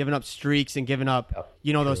last night, giving up streaks and giving up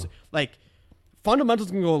those like fundamentals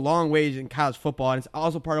can go a long ways in college football, and it's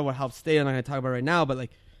also part of what helps state. I'm not going to talk about it right now, but like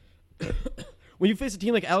when you face a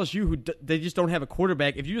team like LSU who they just don't have a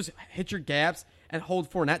quarterback, if you just hit your gaps and hold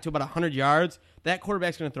Fournette to about 100 yards, that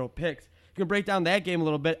quarterback's going to throw picks. You can break down that game a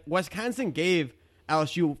little bit. Wisconsin gave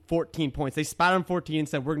LSU 14 points. They spotted them 14 and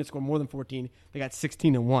said, we're going to score more than 14. They got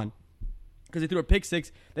 16-1. Because they threw a pick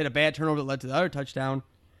six. They had a bad turnover that led to the other touchdown.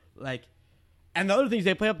 And the other things,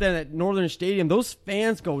 they play up there at Northern Stadium. Those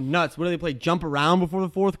fans go nuts. What do they play? Jump around before the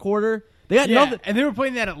fourth quarter? They got Yeah, nothing. and they were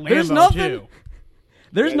playing that at Lambeau There's nothing. too.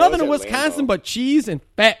 There's Yeah, that nothing in was at Wisconsin Lambeau. but cheese and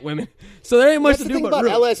fat women. So there ain't much that's to the do thing but about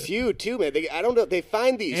root. LSU too, man. I don't know. They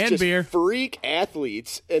find these And just beer. freak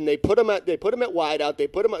athletes, and they put them at wideout. They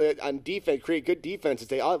put them on defense, create good defenses.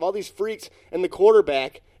 They all have all these freaks, and the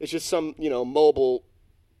quarterback is just some mobile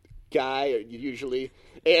guy usually.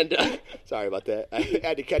 And sorry about that. I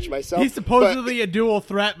had to catch myself. He's supposedly a dual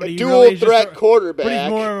threat, but a he dual really is threat just quarterback. But he's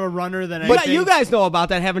more of a runner than But anything. you guys know about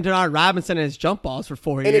that, having Denard Robinson and his jump balls for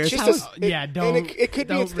 4 And years. it's How- just It could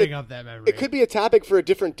don't bring up that memory. It could be a topic for a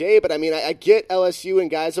different day, but I mean, I get LSU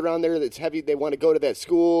and guys around there that's heavy. They want to go to that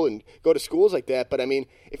school and go to schools like that. But I mean,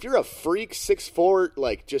 if you're a freak 6'4",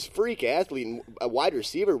 like just freak athlete and a wide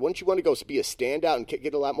receiver, wouldn't you want to go be a standout and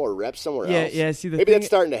get a lot more reps somewhere else? Yeah. See, maybe that's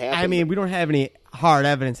starting to happen. I mean, we don't have any hard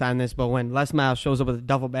evidence on this, but when Les Miles shows up with a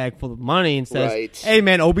duffel bag full of money and says, Right. "Hey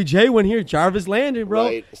man, OBJ went here, Jarvis landed, bro.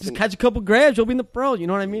 Right. Just catch a couple grabs, you'll be in the pro." You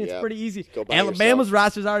know what I mean? It's Yeah. pretty easy. Go by Alabama's yourself.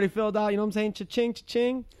 roster's already filled out. You know what I'm saying? Cha-ching,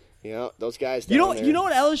 cha-ching. Those guys. You know down there. you know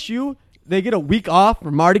what LSU? They get a week off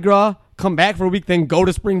for Mardi Gras, come back for a week, then go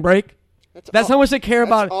to spring break. That's how much they care That's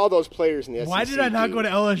about. all those players in the SEC. Why did I not do. go to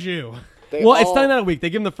LSU? They Well, it's all- not that a week. They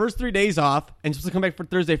give them the first 3 days off and supposed to come back for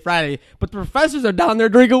Thursday, Friday. But the professors are down there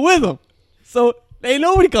drinking with them, so ain't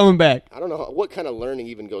nobody coming back. I don't know what kind of learning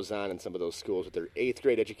even goes on in some of those schools with their 8th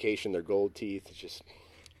grade education, their gold teeth.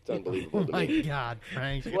 It's unbelievable to My me. God,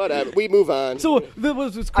 Frank. What's We move on. So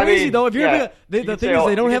what's crazy mean, though, if you're yeah, the you thing could say is all-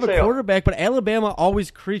 they don't you have could a say all- quarterback, but Alabama always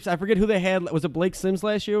creeps. I forget who they had. Was it Blake Sims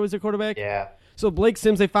last year? Was their quarterback? Yeah. So Blake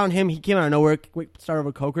Sims, they found him. He came out of nowhere. Started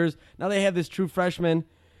over Cokers. Now they have this true freshman.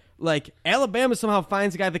 Like Alabama somehow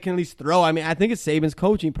finds a guy that can at least throw. I mean, I think it's Saban's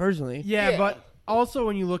coaching personally. Yeah, but also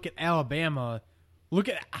when you look at Alabama, look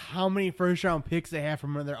at how many first-round picks they have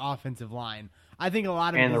from their offensive line. I think a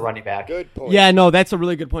lot of And it the is- running back. Good point. Yeah, no, that's a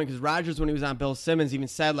really good point because Rodgers, when he was on Bill Simmons, even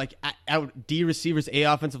said like D receivers, A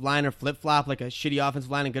offensive line, or flip flop like a shitty offensive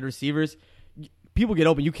line and good receivers. People get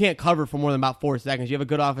open. You can't cover for more than about 4 seconds. You have a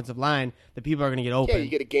good offensive line, the people are going to get open. Yeah, you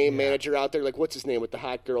get a game manager out there, like what's his name, with the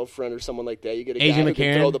hot girlfriend or someone like that. You get a AJ guy who can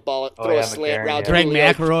McCarron. throw the ball, throw yeah, a slant McCarron, route. yeah. to Greg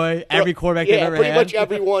Julio. McElroy, every quarterback they've ever pretty had. much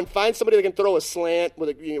everyone. Find somebody that can throw a slant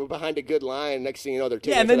with behind a good line. Next thing you know, they're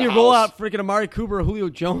taking Yeah, and it then to you the roll house. out freaking Amari Cooper or Julio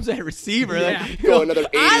Jones at receiver. Yeah. Like, Go another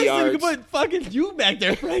 80 honestly, yards. you could put fucking you back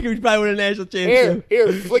there, Frank. We probably win a national championship.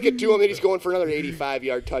 Here, flick it to him, and he's going for another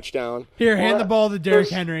 85-yard touchdown. Here, hand the ball to Derrick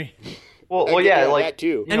first- Henry. Well, Yeah, yeah, like that too.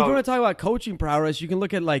 you And if know, you want to talk about coaching prowess, you can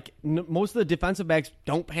look at like most of the defensive backs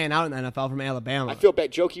don't pan out in the NFL from Alabama. I feel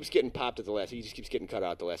bad. Joe keeps getting popped at the last. He just keeps getting cut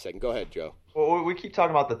out at the last second. Go ahead, Joe. Well, we keep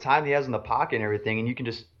talking about the time he has in the pocket and everything, and you can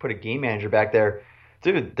just put a game manager back there.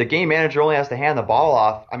 Dude, the game manager only has to hand the ball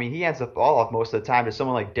off. I mean, he hands the ball off most of the time to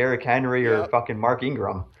someone like Derrick Henry or Yep. fucking Mark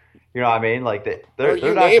Ingram. You know what I mean? Like Or they're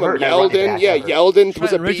you not name him. hurting that running Yeldon. back Yeah, ever. Yeldon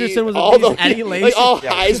was a Trent Richardson beast. was a All beast. those, Eddie like Lacy. all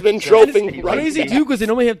Yeah, Heisman it's Trophy. crazy running Crazy backs. too because they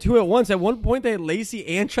only have two at once. At one point, they had Lacey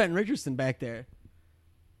and Trent Richardson back there.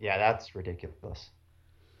 Yeah, that's ridiculous.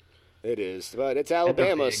 It is, but it's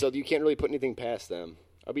Alabama, big. so you can't really put anything past them.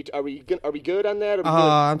 Are we good on that? Are we good?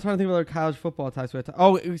 I'm trying to think of other college football types.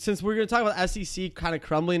 Oh, since we're going to talk about SEC kind of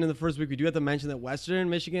crumbling in the first week, we do have to mention that Western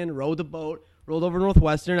Michigan rode the boat, rolled over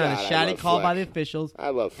Northwestern on God, a I shoddy love call by Fleck. the officials. I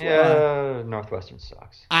love Fleck. Yeah, Northwestern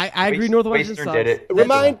sucks. I agree. Northwestern Western sucks. did it.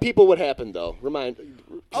 Remind people what happened, though.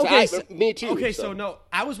 'cause Okay, me too. Okay, so no,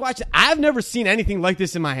 I was watching. I've never seen anything like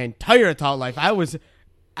this in my entire adult life. I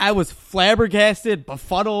was flabbergasted,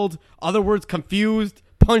 befuddled, other words, confused,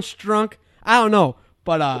 punch drunk. I don't know,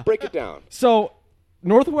 but break it down. So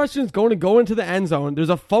Northwestern's going to go into the end zone. There's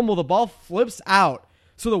a fumble. The ball flips out.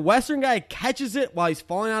 So the Western guy catches it while he's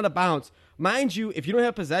falling out of bounds. Mind you, if you don't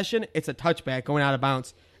have possession, it's a touchback going out of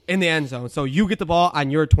bounds in the end zone. So you get the ball on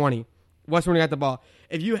your 20. Western got the ball.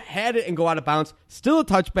 If you had it and go out of bounds, still a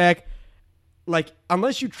touchback. Like,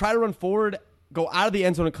 unless you try to run forward, go out of the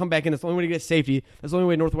end zone and come back in, that's the only way to get safety. That's the only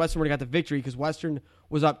way Northwestern would have got the victory because Western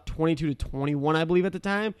was up 22-21, I believe, at the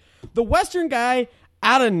time. The Western guy,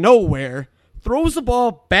 out of nowhere, throws the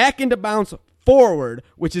ball back into bounds forward,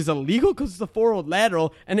 which is illegal because it's a forward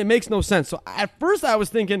lateral, and it makes no sense. So at first I was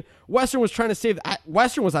thinking Western was trying to save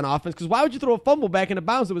Western was on offense because why would you throw a fumble back into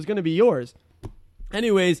bounds that was going to be yours?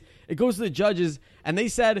 Anyways, it goes to the judges, and they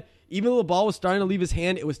said even though the ball was starting to leave his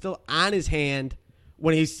hand, it was still on his hand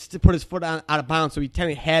when he put his foot out of bounds, so he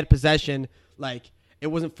technically had possession. Like, it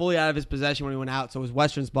wasn't fully out of his possession when he went out, so it was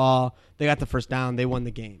Western's ball. They got the first down. They won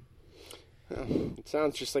the game. It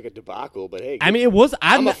sounds just like a debacle, but hey. I mean, it was.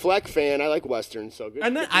 I'm a Fleck fan. I like Western, so good.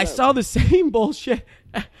 And then good for I them. saw the same bullshit.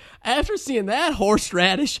 After seeing that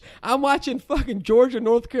horseradish, I'm watching fucking Georgia,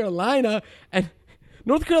 North Carolina, and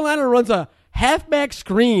North Carolina runs a halfback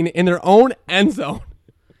screen in their own end zone.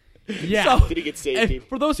 Yeah. So- Did he get safety? And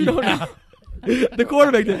for those who don't know, the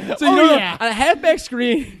quarterback did. So you Oh, know, yeah. on a halfback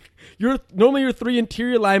screen, normally your three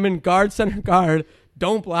interior linemen, guard, center, guard,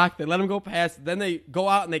 don't block. They let them go past. Then they go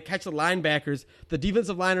out and they catch the linebackers. The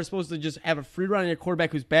defensive line are supposed to just have a free run on your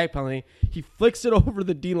quarterback who's backpedaling. He flicks it over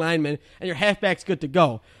the D lineman, and your halfback's good to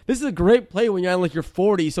go. This is a great play when you're on like your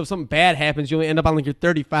 40, so if something bad happens, you only end up on like your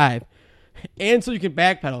 35. And so you can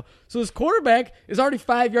backpedal. So this quarterback is already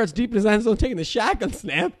 5 yards deep in his end zone taking the shotgun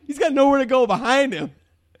snap. He's got nowhere to go behind him.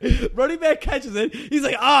 Running back catches it. He's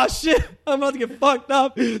like, oh, shit, I'm about to get fucked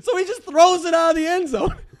up. So he just throws it out of the end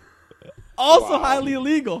zone. Also highly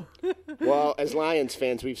illegal. Well, as Lions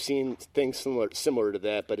fans, we've seen things similar to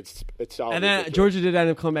that, but it's all. And then Georgia did end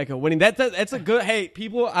up coming back and winning. That's a good. Hey,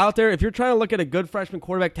 people out there, if you're trying to look at a good freshman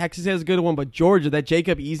quarterback, Texas has a good one, but Georgia, that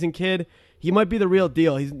Jacob Eason kid, he might be the real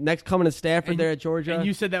deal. He's next coming to Stafford there at Georgia. And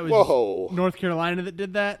you said that was North Carolina that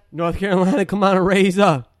did that? North Carolina, come on and raise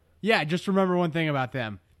up. Yeah, just remember one thing about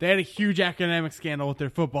them. They had a huge academic scandal with their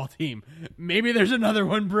football team. Maybe there's another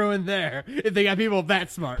one brewing there if they got people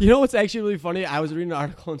that smart. You know what's actually really funny? I was reading an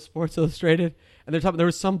article in Sports Illustrated, and they're talking there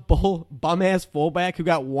was some bum-ass fullback who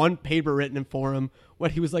got one paper written for him when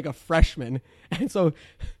he was like a freshman. And so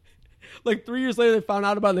like 3 years later they found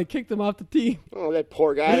out about it and they kicked him off the team. Oh, that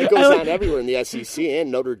poor guy. It goes on everywhere in the SEC and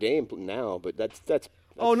Notre Dame now, but that's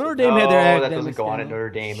Notre Dame had their that doesn't go on at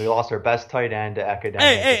Notre Dame. We lost our best tight end to academics.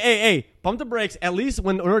 Hey, pump the brakes. At least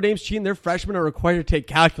when Notre Dame's cheating, their freshmen are required to take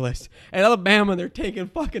calculus. At Alabama, they're taking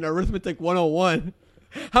fucking arithmetic 101.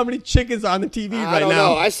 How many chickens are on the TV right now? I don't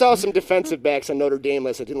know. I saw some defensive backs on Notre Dame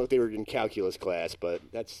list. I didn't look they were in calculus class, but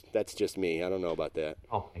that's just me. I don't know about that.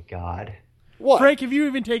 Oh, my God. What? Frank, have you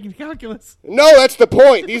even taken calculus? No, that's the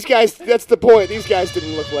point. These guys, that's the point. These guys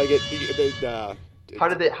didn't look like it. How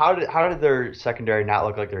did their secondary not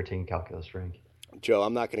look like they were taking calculus, Frank? Joe,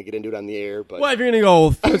 I'm not going to get into it on the air, but well, if you're going to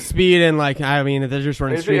go foot speed and like, I mean, if they're just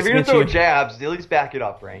running if streets, you're going to throw jabs, at least back it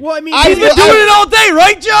up, Frank. Well, I mean, he's been doing it all day,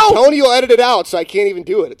 right, Joe? Tony will edit it out, so I can't even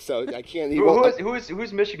do it. So I can't.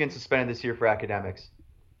 Who's Michigan suspended this year for academics?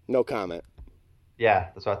 No comment. Yeah,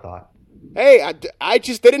 that's what I thought. Hey, they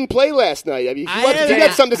didn't play last night. I mean, if you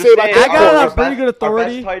got something to say about I that. got a pretty good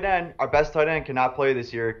authority. Our best tight end cannot play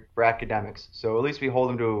this year for academics, so at least we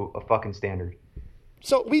hold him to a fucking standard.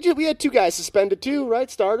 So we had two guys suspended too,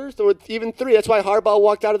 right? Starters, or even three. That's why Harbaugh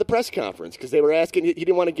walked out of the press conference because they were asking. He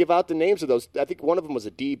didn't want to give out the names of those. I think one of them was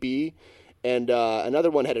a DB, and another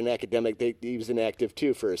one had an academic. He was inactive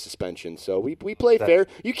too for a suspension. So we play fair.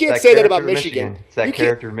 You can't say that about Michigan. It's that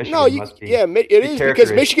character Michigan must be. Yeah, it is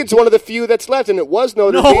because Michigan's one of the few that's left, and it was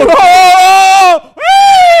Notre Dame.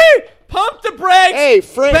 Pump the brakes. Hey,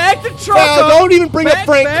 Frank. Back the truck up. Don't even bring up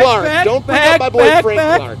Frank Clark. Don't bring up my boy Frank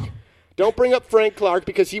Clark. Don't bring up Frank Clark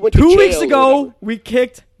because he went to jail. 2 weeks ago, we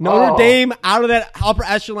kicked Notre Dame out of that upper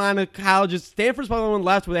echelon of colleges. Stanford's probably the one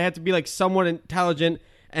left where they have to be like somewhat intelligent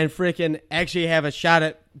and freaking actually have a shot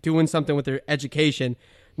at doing something with their education.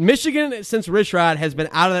 Michigan, since Rich Rod, has been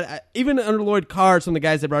out of that. Even under Lloyd Carr, some of the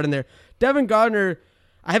guys that brought in there. Devin Gardner,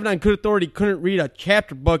 I have it on good authority, couldn't read a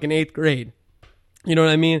chapter book in 8th grade. You know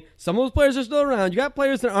what I mean? Some of those players are still around. You got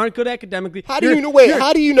players that aren't good academically. How do you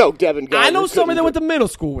know Devin Gardner? I know somebody that went to middle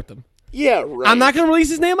school with them. Yeah, right. I'm not going to release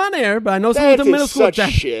his name on air, but I know someone went to middle school with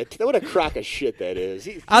such shit. What a crock of shit that is.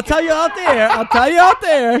 I'll tell you out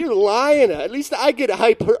there. You're lying. At least I get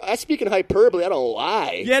I speak in hyperbole. I don't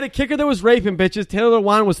lie. Yeah, the kicker that was raping bitches. Taylor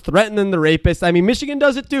Lewan was threatening the rapist. I mean, Michigan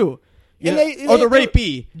does it too. Or the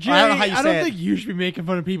rapee. Jerry, I don't know how you say it. Think you should be making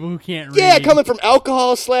fun of people who can't read. Yeah, coming from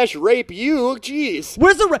alcohol/rape you. Jeez.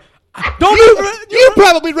 Where's the you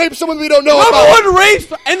probably raped someone we don't know about. Number one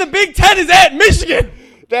rapes and the Big Ten is at Michigan.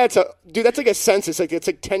 That's like a census. It's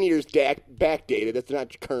like 10 years backdated. That's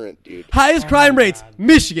not current, dude. Highest crime rates,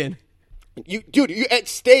 Michigan. You at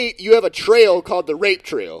State, you have a trail called the Rape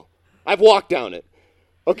Trail. I've walked down it.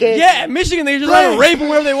 Okay. Yeah, Michigan, they just let them rape them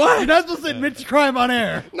wherever they want. You're not supposed to admit crime on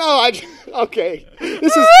air. No, okay.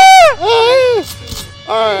 This is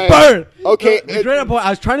all right. Burn. Okay. The greater point. I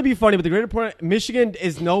was trying to be funny, but the greater point. Michigan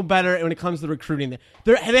is no better when it comes to recruiting.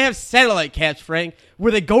 They have satellite camps, Frank,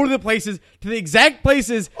 where they go to the exact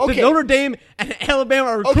places that Notre Dame and Alabama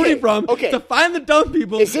are recruiting from to find the dumb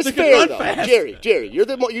people. Is this fair, though? Jerry,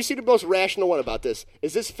 you seem the most rational one about this.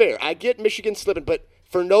 Is this fair? I get Michigan slipping, but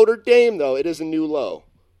for Notre Dame, though, it is a new low.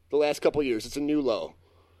 The last couple of years, it's a new low.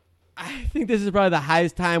 I think this is probably the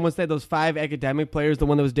highest time once they had those 5 academic players, the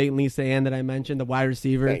one that was dating Lisa Ann that I mentioned, the wide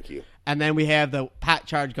receiver. Thank you. And then we have the pot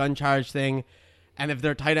charge, gun charge thing. And if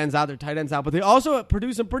they're tight ends out, they're tight ends out. But they also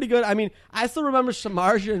produce some pretty good. I mean, I still remember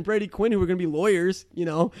Shamarja and Brady Quinn, who were going to be lawyers. You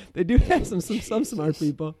know, they do have some smart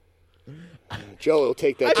people. Joe will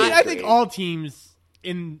take that. I think all teams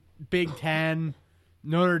in Big Ten,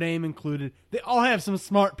 Notre Dame included, they all have some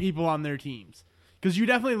smart people on their teams. Because you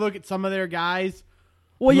definitely look at some of their guys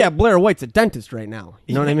Well, yeah, Blair White's a dentist right now.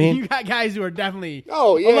 You know what I mean? You got guys who are definitely a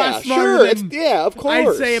Oh, yeah, lot smarter sure. than, Of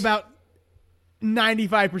course. I'd say about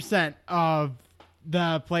 95% of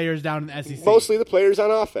the players down in the SEC. Mostly the players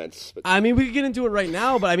on offense. But I mean, we could get into it right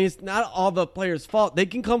now, but I mean, it's not all the players' fault. They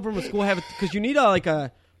can come from a school because you need a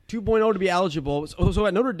 2.0 to be eligible. So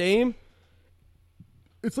at Notre Dame,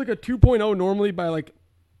 it's like a 2.0 normally by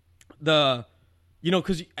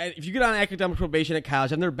because if you get on academic probation at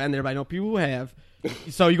college, I've never been there, but I know people who have.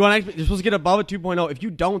 So you're supposed to get above a 2.0. If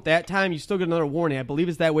you don't that time, you still get another warning. I believe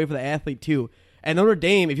it's that way for the athlete too. At Notre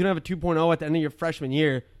Dame, if you don't have a 2.0 at the end of your freshman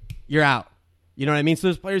year, you're out. You know what I mean? So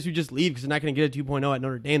there's players who just leave because they're not going to get a 2.0 at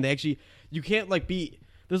Notre Dame. You can't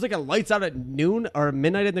there's a lights out at noon or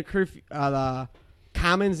midnight in the curfew, the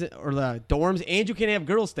commons or the dorms, and you can't have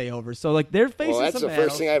girls stay over. So they're facing that's some the first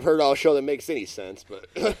battles. thing I've heard all show that makes any sense. But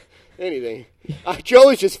anything,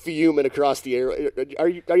 Joe is just fuming across the air. Are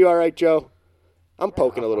you all right, Joe? I'm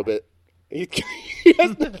poking a little bit. He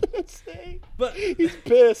has nothing to say, but he's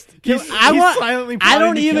pissed. I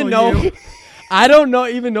don't even know. I don't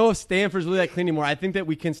even know if Stanford's really that clean anymore. I think that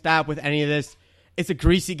we can stop with any of this. It's a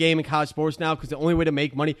greasy game in college sports now because the only way to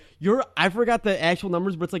make money. I forgot the actual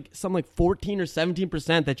numbers, but it's something like 14 or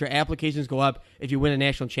 17% that your applications go up if you win a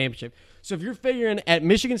national championship. So if you're figuring at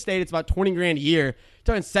Michigan State, it's about $20,000 a year.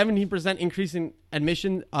 You're talking 17% increase in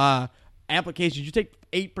admission applications. You take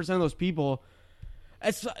 8% of those people.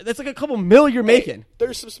 That's like a couple mil you're making.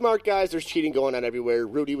 There's some smart guys. There's cheating going on everywhere.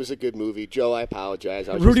 Rudy was a good movie. Joe, I apologize.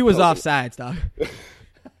 Rudy was offsides, dog.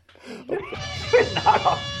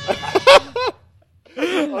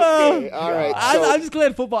 Okay, all right. I'm just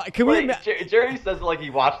glad football. Jerry says it like he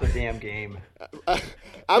watched the damn game.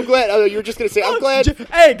 I'm glad. Oh, you were just going to say, I'm glad.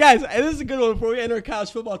 Hey, guys, this is a good one before we enter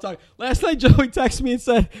college football talk. Last night, Joey texted me and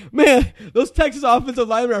said, man, those Texas offensive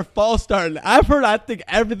linemen are false starting. I think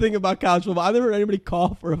everything about college football. I've never heard anybody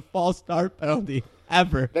call for a false start penalty,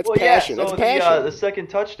 ever. That's passion. Yeah, so That's passion. The second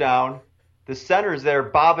touchdown, the center's there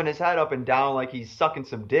bobbing his head up and down like he's sucking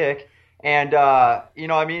some dick. And,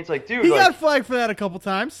 it's like, dude. He got flagged for that a couple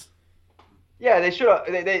times. Yeah, they should have.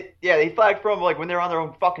 They flagged from when they're on their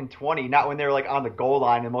own fucking 20, not when they're on the goal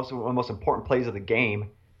line and one of the most important plays of the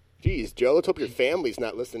game. Jeez, Joe, let's hope your family's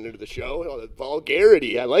not listening to the show. Oh, the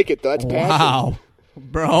vulgarity. I like it, though. That's passion. Wow,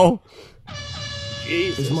 bro.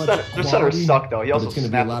 Jesus. The center sucked, though. He also it's gonna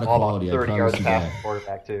snapped be a lot the of ball about quality, I 30 yards promise you past that. the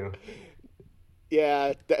quarterback, too.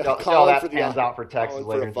 Yeah. So that pans out for Texas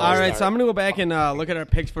later. All right, so I'm going to go back and look at our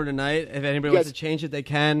picks for tonight. If anybody wants to change it, they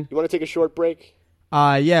can. You want to take a short break?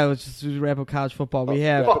 Yeah, let's just wrap up college football. We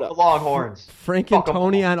have Fuck the Longhorns. Frank and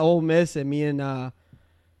Tony on Ole Miss, and me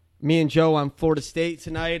and Joe on Florida State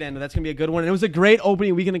tonight, and that's gonna be a good one. And it was a great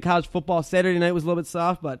opening weekend of college football. Saturday night was a little bit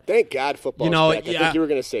soft, but thank God football. Back. I think you were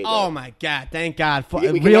gonna say that. Oh my God, thank God!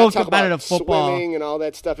 We Real talk competitive about football. Swimming and all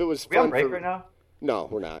that stuff. It was We fun. on break right now? No,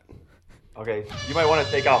 we're not. Okay, you might want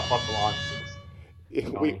to take out fuck the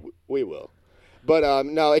Longhorns. We will. But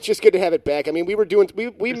no, it's just good to have it back. I mean, we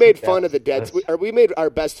made fun of the dead. We made our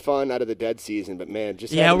best fun out of the dead season. But man,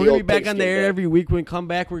 just we're gonna be back on the air every week. When we come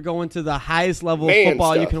back, we're going to the highest level of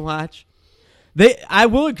football you can watch. I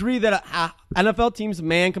will agree that NFL teams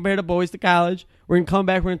man compared to boys to college. We're gonna come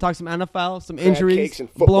back. We're gonna talk some NFL, some injuries,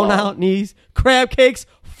 blown out knees, crab cakes,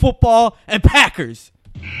 football, and Packers.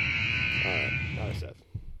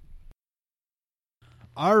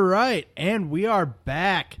 All right, and we are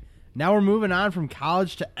back. Now we're moving on from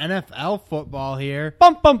college to NFL football here.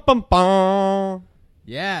 Bum, bum, bum, bum.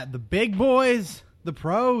 Yeah, the big boys, the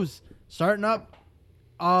pros, starting up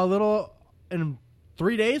a little in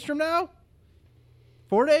 3 days from now.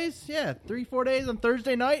 4 days? Yeah, 4 days on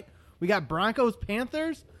Thursday night. We got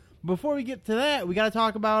Broncos-Panthers. Before we get to that, we got to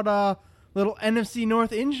talk about a little NFC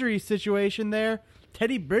North injury situation there.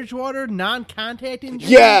 Teddy Bridgewater, non-contact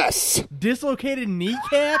injury. Yes! Dislocated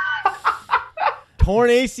kneecap. Torn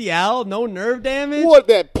ACL, no nerve damage. What,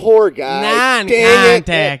 that poor guy? Non-contact. Dang it,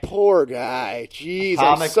 that poor guy. Jeez,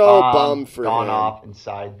 I'm so bummed for gone him. Off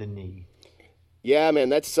inside the knee. Yeah, man,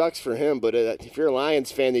 that sucks for him. But if you're a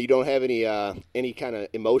Lions fan that you don't have any kind of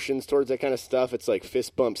emotions towards that kind of stuff, it's like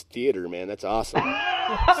fist bumps theater, man. That's awesome.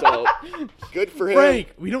 So good for him.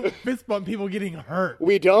 Frank, we don't fist bump people getting hurt.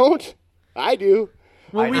 We don't? I do.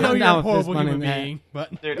 Well, we know you're down a with horrible fist human bumping being,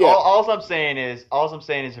 but Dude, Yeah. all I'm saying is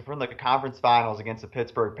if we're in like a conference finals against the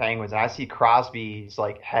Pittsburgh Penguins and I see Crosby's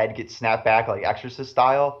head get snapped back like Exorcist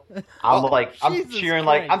style, I'm Jesus cheering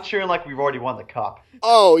Christ. like we've already won the cup.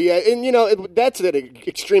 Oh, yeah, and that's an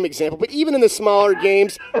extreme example. But even in the smaller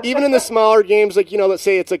games, let's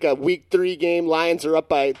say it's like a week 3 game, Lions are up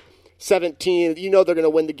by 17, they're going to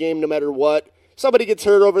win the game no matter what. somebody gets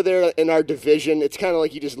hurt over there in our division, it's kind of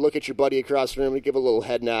like you just look at your buddy across the room and give a little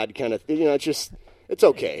head nod, kind of. It's just, it's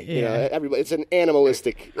okay. Yeah. Everybody. It's an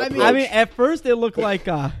animalistic approach. I mean, at first it looked like.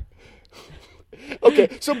 Okay,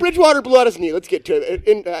 so Bridgewater blew out his knee. Let's get to it.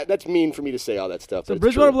 And, that's mean for me to say all that stuff. So but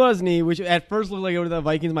Bridgewater it's true. blew out his knee, which at first looked like it was the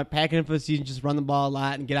Vikings might pack in for the season, just run the ball a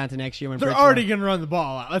lot and get on to next year. When They're Bridgewater- already going to run the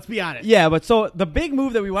ball out. Let's be honest. Yeah, but so the big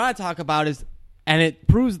move that we want to talk about is, and it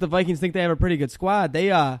proves the Vikings think they have a pretty good squad. They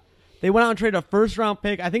went out and traded a first-round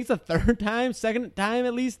pick. I think it's the second time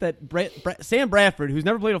at least, that Sam Bradford, who's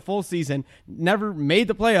never played a full season, never made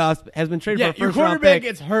the playoffs, has been traded Yeah, for a your first-round quarterback pick.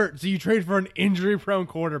 gets hurt, so you trade for an injury-prone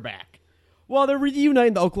quarterback. Well, they're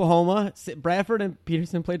reuniting to Oklahoma. Bradford and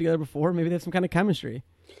Peterson played together before. Maybe they have some kind of chemistry.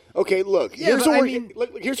 Okay, look. Yeah, here's but what I mean-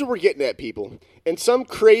 here's what we're getting at, people. In some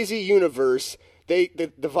crazy universe,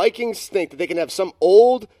 the Vikings think that they can have some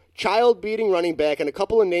old child-beating running back and a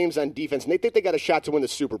couple of names on defense, and they think they got a shot to win the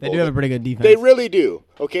Super Bowl. They do have a pretty good defense. They really do.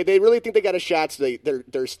 Okay, they really think they got a shot. So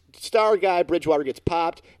their star guy Bridgewater gets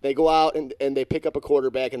popped. They go out and they pick up a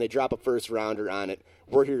quarterback and they drop a first rounder on it.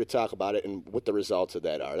 We're here to talk about it and what the results of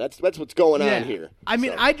that are. That's what's going on here. I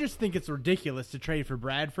mean, So. I just think it's ridiculous to trade for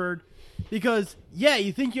Bradford because, yeah,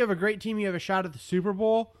 you think you have a great team, you have a shot at the Super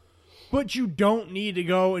Bowl, but you don't need to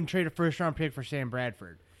go and trade a first-round pick for Sam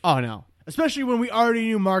Bradford. Oh, no. Especially when we already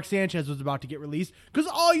knew Mark Sanchez was about to get released. Because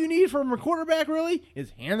all you need from a quarterback, really,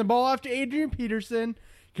 is hand the ball off to Adrian Peterson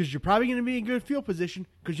because you're probably going to be in good field position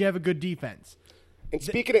because you have a good defense. And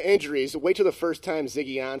speaking of injuries, wait till the first time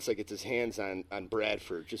Ziggy Ansah gets his hands on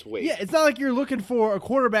Bradford. Just wait. Yeah, it's not like you're looking for a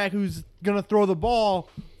quarterback who's going to throw the ball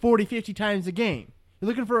 40, 50 times a game. You're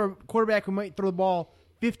looking for a quarterback who might throw the ball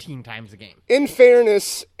 15 times a game. In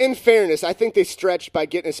fairness, I think they stretched by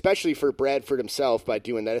getting, especially for Bradford himself, by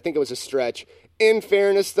doing that. I think it was a stretch. In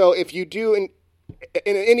fairness, though, if you do in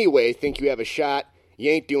any way think you have a shot, you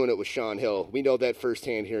ain't doing it with Sean Hill. We know that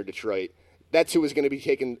firsthand here in Detroit. That's who was going to be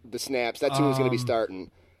taking the snaps. That's who was going to be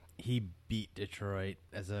starting. He beat Detroit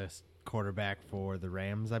as a quarterback for the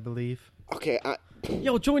Rams, I believe. Okay,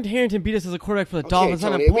 Yo, Jordan Harrington beat us as a quarterback for the okay, Dolphins.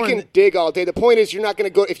 Tony, Not we important. can dig all day. The point is, you're not going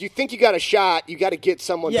to go. If you think you got a shot, you got to get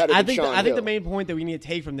someone Yeah, better I than think Sean I think the Hill. main point that we need to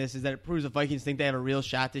take from this is that it proves the Vikings think they have a real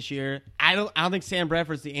shot this year. I don't think Sam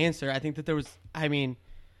Bradford's the answer. I think that there was. I mean,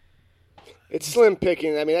 It's slim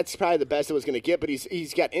picking. I mean, that's probably the best it was going to get, but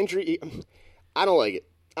he's got injury. I don't like it.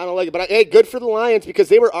 But hey, good for the Lions because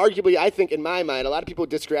they were arguably, I think, in my mind, a lot of people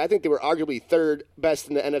disagree. I think they were arguably third best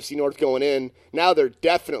in the NFC North going in. Now they're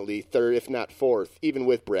definitely third, if not fourth, even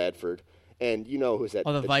with Bradford. And you know who's that?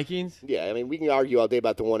 the Vikings. Yeah, I mean, we can argue all day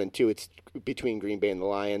about the 1 and 2. It's between Green Bay and the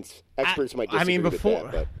Lions. Experts might disagree with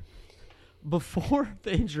that. Before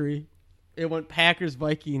the injury, it went Packers,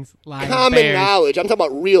 Vikings, Lions, Common Bears. knowledge. I'm talking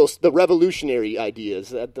about the revolutionary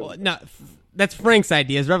ideas. No, that's Frank's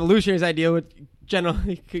idea. His revolutionary's idea would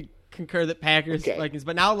generally concur that Packers, Okay. Vikings,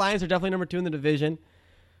 but now Lions are definitely number 2 in the division.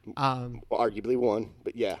 Well, arguably one,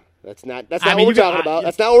 but yeah, that's not I what mean, we're you got- talking about.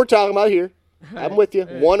 That's not what we're talking about here. I'm with you.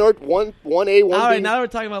 One A, one All B. right, now that we're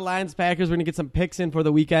talking about Lions, Packers, we're gonna get some picks in for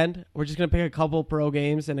the weekend. We're just gonna pick a couple pro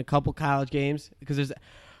games and a couple college games because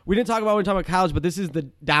we didn't talk about when we talk about college, but this is the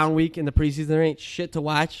down week in the preseason. There ain't shit to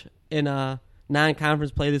watch in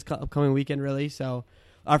non-conference play this upcoming weekend, really. So,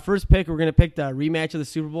 our first pick, we're gonna pick the rematch of the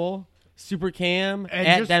Super Bowl, Super Cam And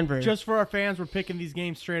at just, Denver. Just for our fans, we're picking these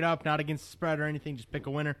games straight up, not against the spread or anything. Just pick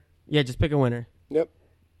a winner. Yeah, just pick a winner. Yep.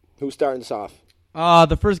 Who's starting this off?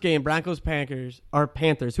 The first game, Broncos Panthers.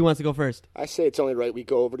 Who wants to go first? I say it's only right we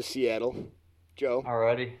go over to Seattle. Joe.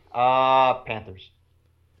 Alrighty. Panthers.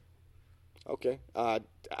 Okay.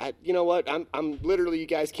 You know what? I'm literally, you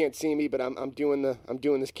guys can't see me, but I'm doing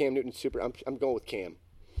this Cam Newton super. I'm going with Cam.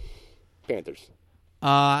 Panthers.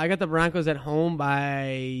 I got the Broncos at home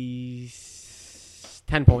by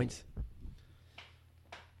 10 points.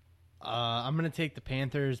 I'm going to take the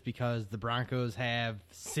Panthers because the Broncos have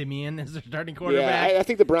Simeon as their starting quarterback. Yeah, I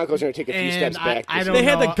think the Broncos are going to take a few And steps back. I this don't They year.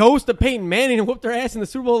 had the know. ghost of Peyton Manning and whooped their ass in the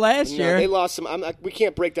Super Bowl last No, year. they lost some. we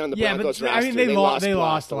can't break down the Yeah, Broncos but roster. I mean they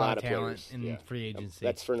lost a lot of players. talent in free agency.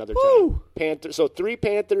 That's for another Woo! time. Panthers. So 3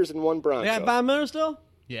 Panthers and 1 Bronco. They got Von Miller still?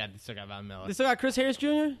 yeah, they still got Von Miller. They still got Chris Harris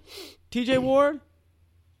Jr.? TJ Ward?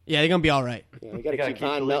 Yeah, they're going to be all right. Yeah, we got to gotta keep keep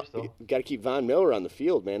Von Phillips, Miller. though. Got to keep Von Miller on the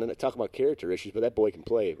field, man. And talk about character issues, but that boy can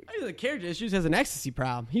play. I think the character issues has an ecstasy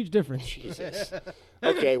problem. Huge difference. Jesus.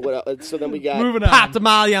 Okay, what else? So then we got. Moving on. Pop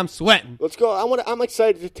Tamale, I'm sweating. Let's go. I'm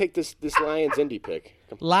excited to take this Lions Indy pick.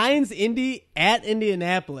 Lions, Indy at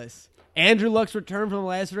Indianapolis. Andrew Luck's return from a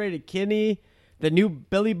lacerated kidney. The new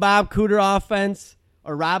Billy Bob Cooter offense.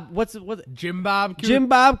 Or Rob, what's Jim Bob. Jim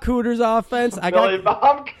Bob Cooter's offense. I Billy got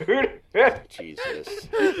Bob Cooter. Jesus.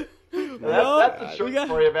 That's a short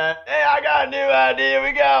for you, man. Hey, I got a new idea.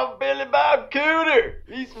 We got Billy Bob Cooter.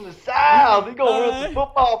 He's from the South. He's going to run some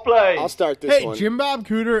football plays. I'll start this Hey, one. Jim Bob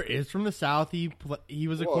Cooter is from the South. He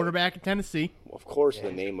was a quarterback at Tennessee. Of course,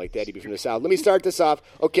 with a name like that, he'd be from the South. Let me start this off.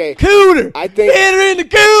 Okay. Cooter. I think Enter in the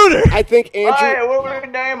Cooter. I think Andrew. Hey, what would we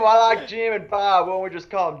name him? I like Jim and Bob. Why don't we just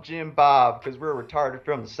call him Jim Bob? Because we're retarded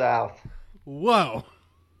from the South. Whoa.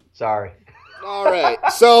 Sorry. All right.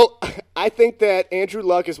 So I think that Andrew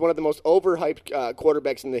Luck is one of the most overhyped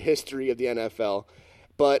quarterbacks in the history of the NFL.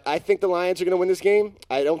 But I think the Lions are going to win this game.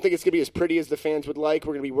 I don't think it's going to be as pretty as the fans would like.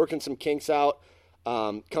 We're going to be working some kinks out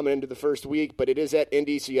coming into the first week. But it is at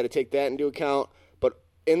Indy, so you got to take that into account. But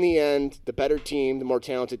in the end, the better team, the more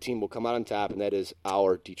talented team will come out on top, and that is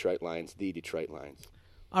our Detroit Lions, the Detroit Lions.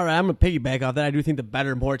 All right, I'm going to piggyback off that. I do think the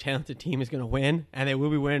better, more talented team is going to win, and they will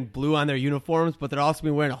be wearing blue on their uniforms, but they're also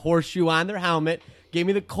going to be wearing a horseshoe on their helmet. Give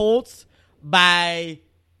me the Colts by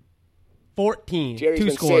 14. Jerry's Two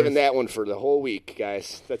been scores. saving that one for the whole week,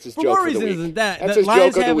 guys. That's his For joke more for the reason week. isn't that. That's The his Lions joke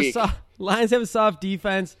of the have week. Lions have a soft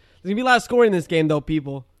defense. There's going to be a lot of scoring in this game, though,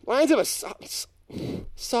 people. Lions have a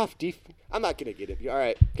soft defense. I'm not going to get it. All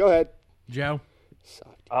right, go ahead. Joe?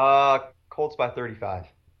 Soft. Colts by 35.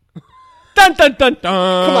 Dun, dun, dun,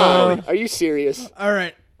 dun. Come on. Are you serious? All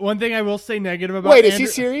right. One thing I will say negative about Wait, is he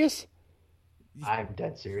Andrew- serious? I'm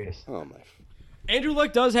dead serious. Oh, my. Andrew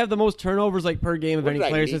Luck does have the most turnovers per game of What any did I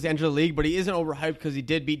player mean? since he entered the league, but he isn't overhyped because he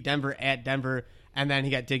did beat Denver at Denver, and then he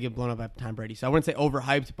did get blown up by Tom Brady. So I wouldn't say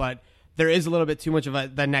overhyped, but there is a little bit too much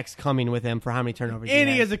of the next coming with him for how many turnovers And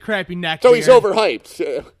he has. has a crappy neck. So he's beard. overhyped.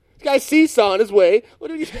 This guy's seesaw on his way. What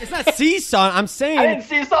do you? It's not seesaw. I'm I saying didn't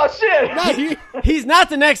see saw shit. he's not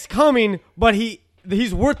the next coming, but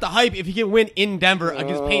he's worth the hype if he can win in Denver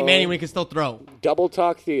against Peyton Manning when he can still throw. Double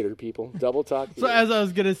talk theater, people. Double talk So theater. as I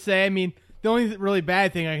was gonna say, I mean, the only really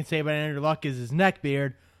bad thing I can say about Andrew Luck is his neck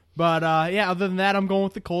beard. But yeah, other than that, I'm going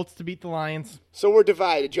with the Colts to beat the Lions. So we're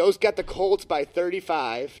divided. Joe's got the Colts by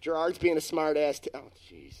 35. Gerard's being a smart ass. Oh,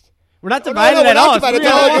 jeez. We're not No, divided we're at not all. divided. It's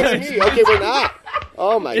It's all 3-1. against me. Okay, we're not.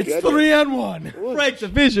 Oh, my It's goodness. 3-1. Right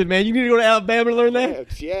division, man. You need to go to Alabama to learn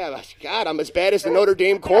that. Yeah, God, I'm as bad as the Notre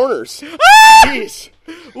Dame corners. Jeez.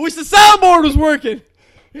 Wish the soundboard was working.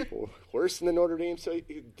 Worse than the Notre Dame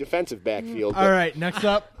defensive backfield. All right, next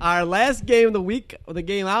up. Our last game of the week, or the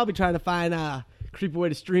game I'll be trying to find a creepy way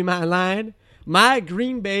to stream online. My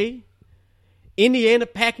Green Bay, Indiana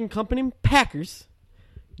Packing Company Packers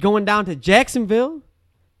going down to Jacksonville,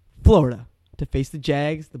 Florida to face the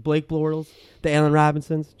Jags, the Blake Bortles, the Allen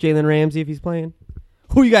Robinsons, Jalen Ramsey if he's playing.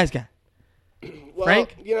 Who you guys got? Well,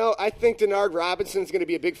 Frank? you know, I think Denard Robinson's going to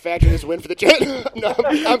be a big factor in this win for the Jets. No,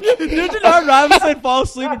 I'm Did Denard Robinson fall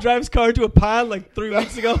asleep and drive his car into a pond like 3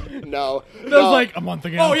 weeks ago? No. That was like a month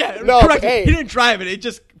ago. Oh, yeah. No, correct. hey. He didn't drive it. It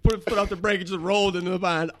just put out the brake and just rolled into the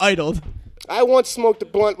pond, idled. I once smoked a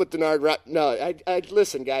blunt with Denard. No, I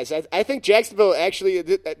listen, guys. I think Jacksonville actually.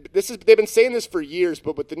 They've been saying this for years,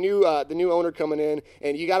 but with the new owner coming in,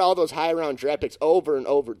 and you got all those high round draft picks over and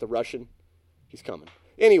over. The Russian, he's coming.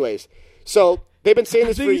 Anyways, so they've been saying I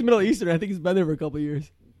this think for. he's Middle Eastern. I think he's been there for a couple of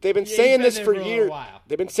years. They've been he's saying been this there for for a little years. while.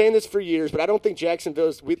 They've been saying this for years, but I don't think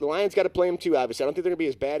Jacksonville's. The Lions got to play them too. Obviously, I don't think they're going to be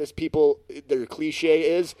as bad as people. Their cliche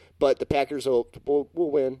is, but the Packers will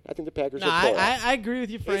win. I think the Packers No, will pull. I agree with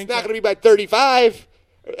you, It's Frank. not going to be by 35.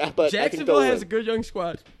 But I think Jacksonville they'll has win. a good young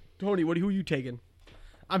squad. Tony, who are you taking?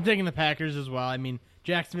 I'm taking the Packers as well. I mean,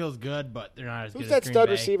 Jacksonville's good, but they're not as Who's good that as Green stud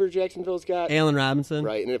Bay. receiver Jacksonville's got? Allen Robinson.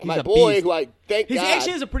 Right, and if He's my a boy, beast. who I thank He God,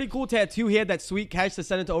 actually has a pretty cool tattoo. He had that sweet catch to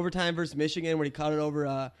send it to overtime versus Michigan when he caught it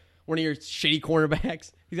over one of your shitty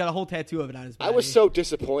cornerbacks. He's got a whole tattoo of it on his body. I was so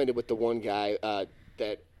disappointed with the one guy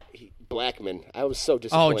Blackman. I was so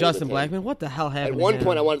disappointed. Oh, Justin with him. Blackman? What the hell happened At to one him?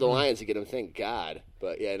 point, I wanted the Lions to get him. Thank God,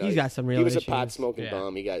 but yeah, no, He's got some real He was a issues. pot smoking Yeah.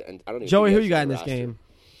 bum. He got. And I don't even. Joey, think who he you got has in the this roster. game?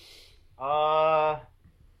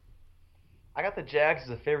 I got the Jags as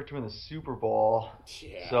a favorite to win the Super Bowl.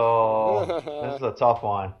 Yeah. So this is a tough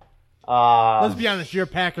one. Let's be honest. You're a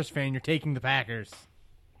Packers fan. You're taking the Packers.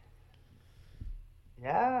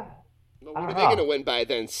 Yeah. What I are don't they know. going to win by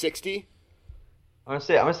then? 60? I'm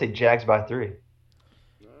gonna say Jags by 3.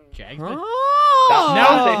 Jags.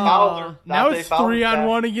 Oh! Now it's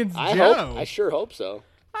 3-on-1 against I Joe. hope. I sure hope so.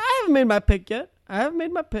 I haven't made my pick yet.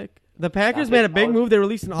 The Packers Not made a big big college. move. They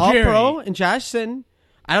released an All Jerry. Pro and Josh Sitton.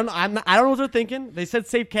 I don't know. I don't know what they're thinking. They said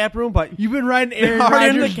save cap room, but You've been riding Aaron Hard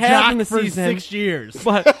into Rodgers' the cap in jock the for season. 6 years.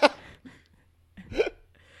 but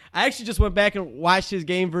I actually just went back and watched his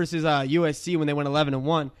game versus USC when they went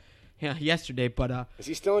 11-1 yesterday. But Is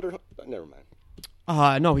he still under? Never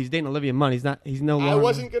mind. no, he's dating Olivia Munn. He's not. He's no longer. I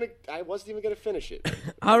wasn't even gonna finish it.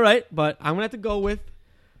 All right, but I'm gonna have to go with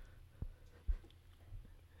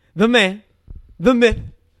the man, the myth,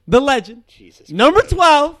 the legend. Jesus Number Christ.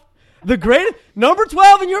 12, the greatest. Number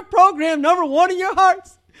 12 in your program, number 1 in your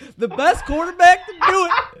hearts. The best quarterback to do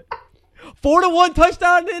it. 4-1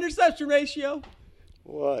 touchdown to interception ratio.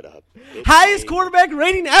 What a bitch Highest name. quarterback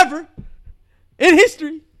rating ever in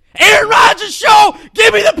history. Aaron Rodgers show.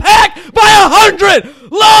 Give me the pack by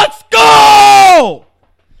 100. Let's go.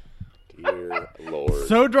 Dear Lord.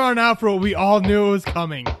 So drawn out for what we all knew was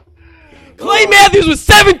coming. Clay Matthews with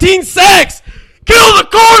 17 sacks. Kill the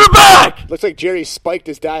quarterback. Looks like Jerry spiked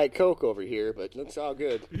his Diet Coke over here, but that's all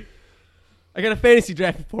good. I got a fantasy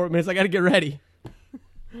draft in 4 minutes. I got to get ready.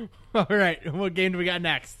 All right, what game do we got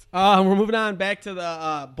next? We're moving on back to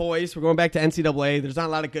the boys. We're going back to NCAA. There's not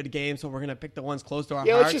a lot of good games, so we're going to pick the ones close to our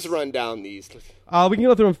Yeah, hearts. let's just run down these. We can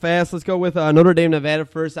go through them fast. Let's go with Notre Dame, Nevada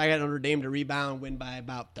first. I got Notre Dame to rebound, win by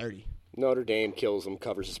about 30. Notre Dame kills them,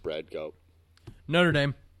 covers the spread. Go. Notre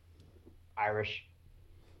Dame. Irish.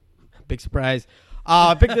 Big surprise.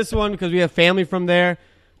 I picked this one because we have family from there.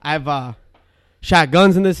 I've shot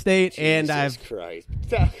guns in this state, and Jesus I've Christ.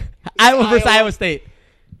 Iowa versus Iowa State.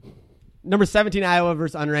 Number 17 Iowa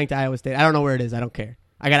versus unranked Iowa State. I don't know where it is. I don't care.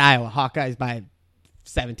 I got Iowa. Hawkeyes by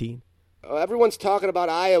 17. Everyone's talking about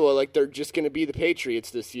Iowa like they're just going to be the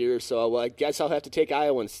Patriots this year, so I guess I'll have to take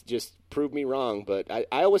Iowa and just prove me wrong. But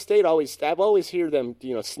Iowa State I've always hear them,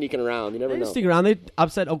 sneaking around. You never They know. just stick around. They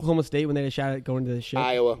upset Oklahoma State when they had a shot at going to the ship.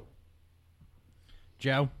 Iowa.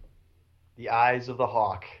 Joe. The eyes of the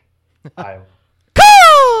hawk. Iowa.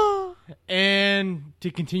 And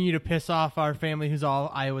to continue to piss off our family who's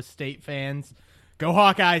all Iowa State fans, go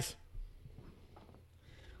Hawkeyes.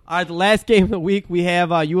 All right, the last game of the week, we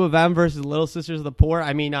have U of M versus Little Sisters of the Poor.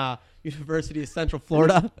 I mean, University of Central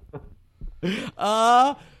Florida.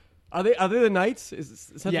 Are they the Knights? Is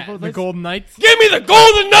Central Yeah, Florida the Knights? Golden Knights. Give me the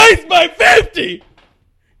Golden Knights by 50.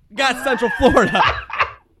 Got Central Florida.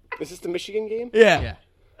 Is this the Michigan game? Yeah.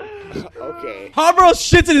 Okay. Harbaugh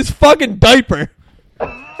shits in his fucking diaper.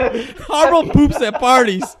 Harbaugh poops at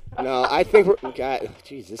parties. No, I think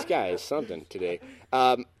this guy is something today.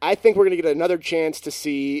 I think we're going to get another chance to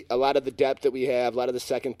see a lot of the depth that we have, a lot of the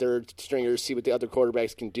second, third stringers, see what the other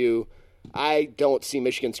quarterbacks can do. I don't see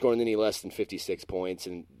Michigan scoring any less than 56 points,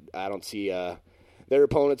 and I don't see their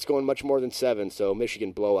opponents going much more than 7. So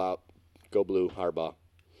Michigan blowout. Go blue, Harbaugh.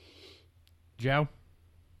 Joe.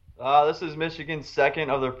 This is Michigan's second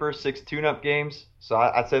of their first 6 tune-up games, so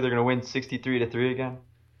I'd say they're going to win 63-3 again.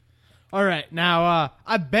 All right, now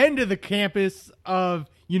I've been to the campus of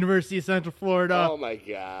University of Central Florida, Oh my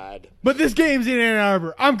God. but this game's in Ann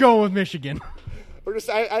Arbor. I'm going with Michigan. We're just.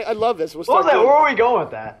 I love this. We'll What was start that? doing- Where are we going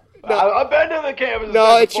with that? I've been to the campus. of No,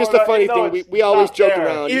 Central it's just a Florida, funny even though thing. it's We always not joke there.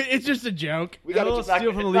 around. It's just a joke. We got A little to.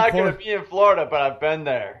 steal from the It's league not going corner. to be in Florida, but I've been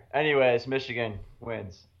there. Anyways, Michigan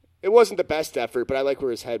wins. It wasn't the best effort, but I like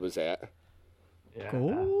where his head was at. Yeah.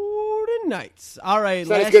 Golden Knights. All right. It's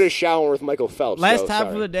not as good as showering with Michael Phelps. Last so time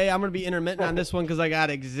sorry. for the day. I'm going to be intermittent on this one because I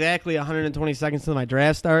got exactly 120 seconds until my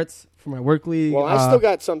draft starts for my work league. Well, I still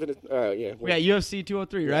got something to. All right, yeah. We got UFC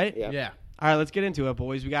 203, right? Yeah. Yeah. All right, let's get into it,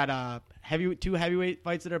 boys. We got two heavyweight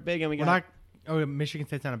fights that are big, and we got Michigan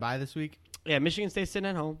State's on a bye this week. Michigan State sitting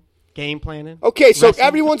at home, game planning. Okay, so Wrestling.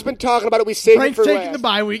 everyone's been talking about it. We saved Frank's it for taking last. the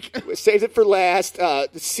bye week. We saved it for last.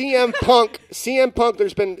 CM Punk.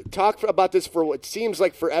 There's been talk about this for what seems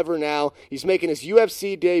like forever now. He's making his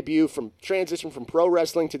UFC debut from transition from pro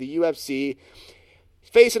wrestling to the UFC.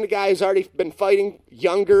 Facing a guy who's already been fighting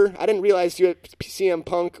younger. I didn't realize CM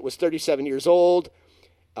Punk was 37 years old.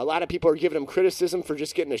 A lot of people are giving him criticism for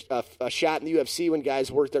just getting a shot in the UFC when guys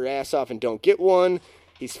work their ass off and don't get one.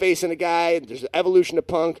 He's facing a guy. There's an evolution of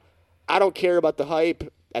Punk. I don't care about the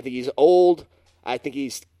hype. I think he's old. I think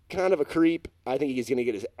he's kind of a creep. I think he's going to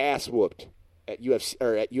get his ass whooped at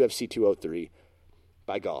UFC 203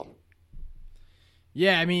 by Gall.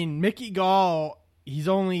 Yeah, I mean, Mickey Gall, he's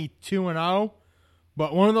only 2-0,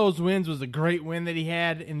 but one of those wins was a great win that he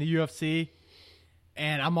had in the UFC.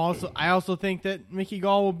 And I also think that Mickey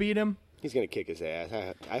Gall will beat him. He's going to kick his ass.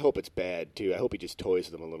 I hope it's bad, too. I hope he just toys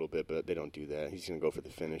with him a little bit, but they don't do that. He's going to go for the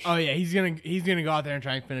finish. Oh yeah, he's gonna go out there and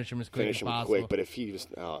try and finish him as quick Finish as him possible. quick, but if he was...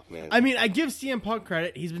 Oh, man. I mean, I give CM Punk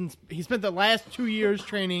credit. He spent the last 2 years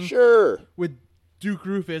training Sure. with Duke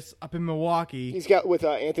Rufus up in Milwaukee. He's got with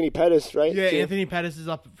Anthony Pettis, right? Yeah, too? Anthony Pettis is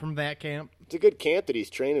up from that camp. It's a good camp that he's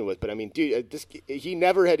training with, but I mean, dude, he's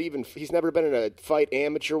never been in a fight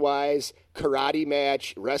amateur wise, karate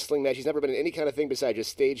match, wrestling match. He's never been in any kind of thing besides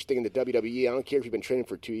just stage thing in the WWE. I don't care if you've been training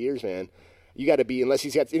for 2 years, man. You got to be, unless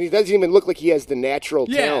and he doesn't even look like he has the natural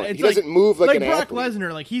talent. It's He doesn't move like an Brock athlete.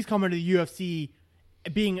 Lesnar. Like he's coming to the UFC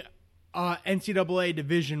being NCAA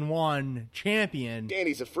Division I champion.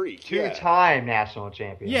 Danny's a freak. Two-time national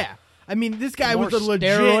champion. Yeah. I mean, this guy More was a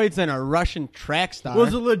legit steroids than a Russian track star.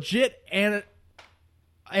 was a legit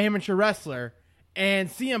amateur wrestler, and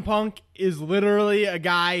CM Punk is literally a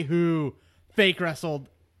guy who fake wrestled,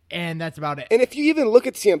 and that's about it. And if you even look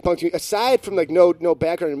at CM Punk, aside from like no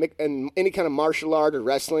background in any kind of martial art or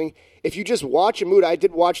wrestling, if you just watch him,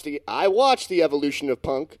 I watched the evolution of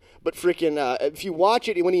Punk, but freaking if you watch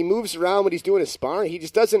it when he moves around when he's doing his sparring, he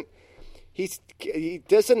just doesn't. He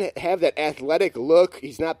doesn't have that athletic look.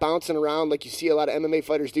 He's not bouncing around like you see a lot of MMA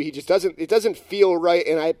fighters do. He just doesn't. It doesn't feel right.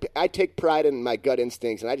 And I take pride in my gut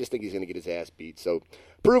instincts, and I just think he's going to get his ass beat. So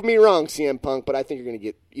prove me wrong, CM Punk, but I think you're going to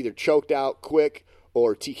get either choked out quick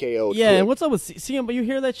or TKO'd. Yeah, quick. and what's up with CM? But you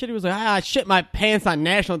hear that shit? He was like, I shit my pants on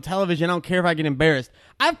national television. I don't care if I get embarrassed.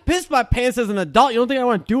 I've pissed my pants as an adult. You don't think I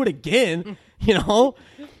want to do it again? You know?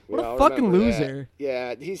 What Yeah, a fucking remember loser.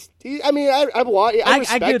 that. Yeah, I mean, I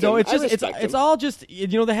respect get it though. him. It's all just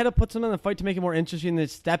they had to put something in the fight to make it more interesting than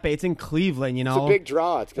Steppe. It's in Cleveland, you know. It's a big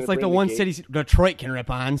draw. It's like the one city Detroit can rip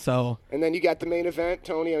on. So And then you got the main event,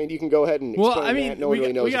 Tony. I mean, you can go ahead and explain that. No one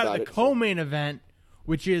really knows we got about the it. co-main event,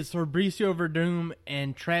 which is Fabricio Verdum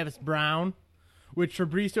and Travis Brown. Which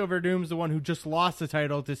Fabricio Verdum is the one who just lost the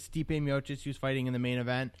title to Stipe Miocic, who's fighting in the main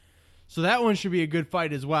event. So that one should be a good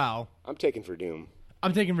fight as well. I'm taking Verdum.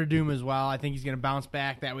 I'm taking Verdum as well. I think he's going to bounce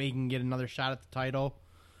back. That way he can get another shot at the title.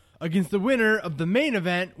 Against the winner of the main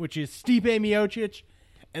event, which is Stipe Miocic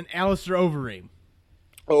and Alistair Overeem.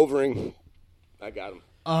 Overing. I got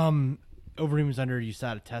him. Overeem is under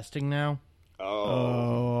USADA testing now.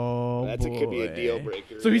 oh, That could be a boy. deal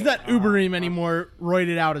breaker. So he's not Ubereem anymore,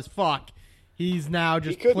 roided out as fuck. He's now He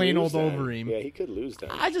just could plain lose old then. Overeem. Yeah, he could lose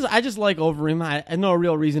then. I just like Overeem. I have no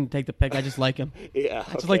real reason to take the pick. I just like him. Yeah,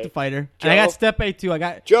 I just like the fighter. Joe? And I got Steppe too. I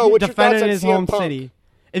got Joe, what's your defending thoughts on his CM home Punk? city.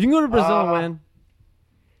 If you can go to Brazil and win,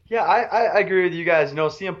 Yeah, I agree with you guys. You know,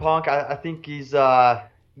 CM Punk, I think he's, he's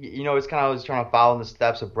kind of was trying to follow in the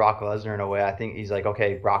steps of Brock Lesnar in a way. I think he's like,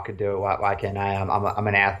 okay, Brock could do it. Why can't I? I'm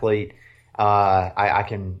an athlete. I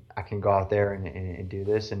can go out there and do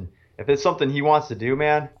this. And if it's something he wants to do,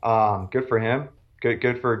 man, good for him.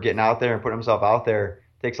 Good for getting out there and putting himself out there.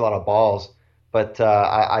 Takes a lot of balls, but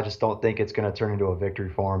I just don't think it's going to turn into a victory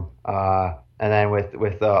for him. And then with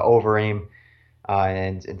Overeem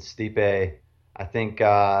and Stipe, I think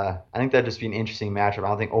that'd just be an interesting matchup. I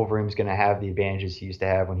don't think Overeem's going to have the advantages he used to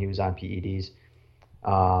have when he was on PEDs.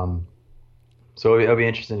 So it'll be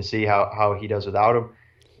interesting to see how he does without him.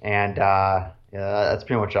 And that's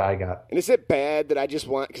pretty much all I got. And is it bad that I just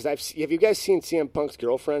want, because have you guys seen CM Punk's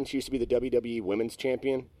girlfriend? She used to be the WWE Women's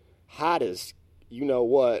Champion. Hot as you know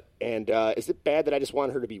what. And is it bad that I just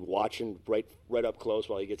want her to be watching right up close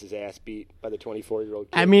while he gets his ass beat by the 24-year-old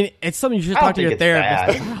kid? I mean, it's something you should I don't talk to your think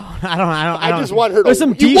it's therapist. I don't. I just want her to There's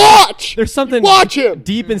some you deep, watch! There's something Watch him!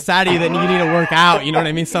 deep inside of you that you need to work out. You know what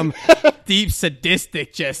I mean? Some deep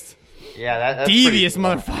sadistic, just Yeah, that's devious pretty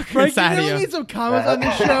cool. motherfucker Frank, inside you of really you. need some comments on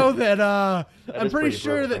this show that I'm is pretty pretty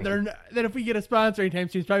sure brutal, that if we get a sponsor anytime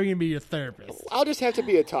soon, it's probably going to be your therapist. I'll just have to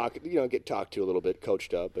be get talked to a little bit,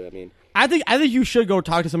 coached up. But I mean, I think you should go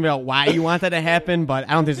talk to somebody about why you want that to happen, but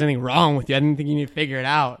I don't think there's anything wrong with you. I don't think you need to figure it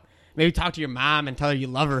out. Maybe talk to your mom and tell her you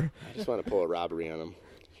love her. I just want to pull a robbery on him.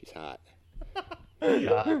 She's hot.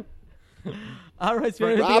 All right, so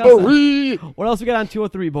anything else? Robbery! What else we got on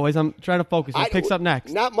 203, boys? I'm trying to focus. What picks up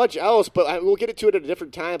next? Not much else, but we'll get into it at a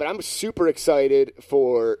different time. But I'm super excited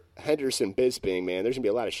for Henderson Bisping, man. There's gonna be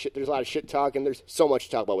a lot of shit. There's a lot of shit talking. There's so much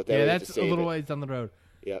to talk about with that. Yeah, We have that's to a save little it. ways down the road.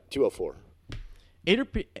 Yeah, 204. Adrian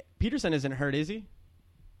Peterson isn't hurt, is he?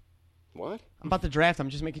 What? I'm about to draft. I'm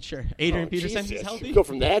just making sure. Adrian Peterson, Jesus. he's healthy. Go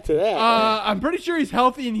from that to that. I'm pretty sure he's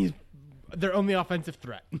healthy and he's their only offensive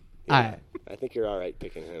threat. All right. I think you're all right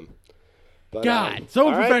picking him. But, God, so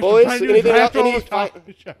all right, unprofessional. boys. Trying to do a draft all the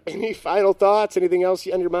time. Any final thoughts? Anything else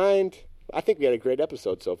on your mind? I think we had a great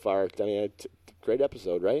episode so far. I mean, great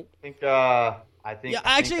episode, right? I think. Yeah,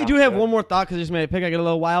 actually, I do have one more thought because I just made a pick. I get a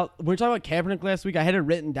little wild. We were talking about Kaepernick last week. I had it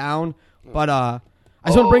written down, but I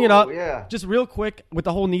just want to bring it up just real quick with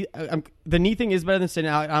the whole knee. The knee thing is better than sitting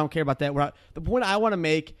out. I don't care about that. The point I want to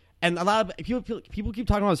make, and a lot of people keep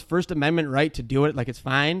talking about his First Amendment right to do it, like it's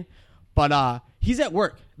fine, but he's at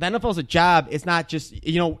work. The NFL's a job. It's not just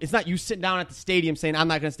it's not you sitting down at the stadium saying I'm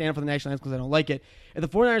not going to stand up for the national anthem because I don't like it. If the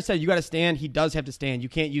 49ers said you got to stand, he does have to stand. You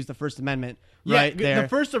can't use the First Amendment right there.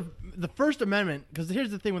 The First Amendment, because here's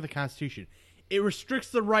the thing with the Constitution, it restricts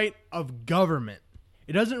the right of government.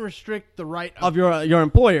 It doesn't restrict the right of your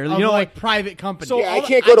employer. of, like private companies. So Yeah, I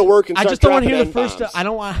can't go to work and I start just don't want to dropping hear the first. N-bombs. I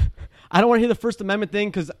don't want. I don't want to hear the First Amendment thing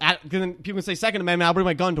because then people can say Second Amendment. I'll bring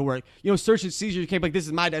my gun to work. Search and seizure. You can't be like, this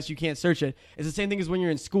is my desk. You can't search it. It's the same thing as when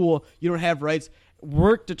you're in school. You don't have rights.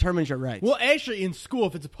 Work determines your rights. Well, actually, in school,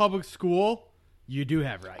 if it's a public school, you do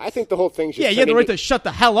have rights. I think the whole thing's just you have the right to shut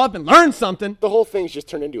the hell up and learn something. The whole thing's just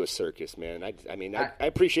turned into a circus, man. I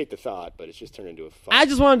appreciate the thought, but it's just turned into a fun. I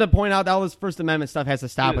just wanted to point out that all this First Amendment stuff has to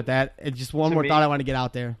stop with that. It's just one more me- thought I want to get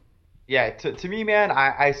out there. Yeah, to me, man,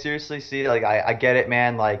 I seriously see, like, I get it,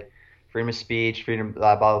 man, like, freedom of speech, freedom,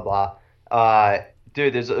 blah, blah, blah.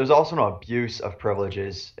 Dude, there's also no abuse of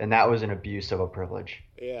privileges, and that was an abuse of a privilege.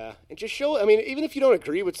 Yeah, and just show. I mean, even if you don't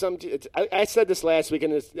agree with some, I said this last week,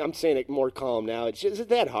 and I'm saying it more calm now. It's just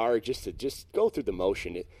that hard just to go through the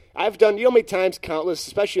motion. I've done, how many times, countless,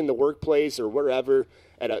 especially in the workplace or wherever,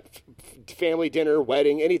 at a family dinner,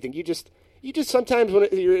 wedding, anything. You just sometimes when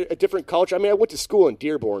you're a different culture. I mean, I went to school in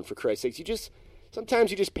Dearborn, for Christ's sakes.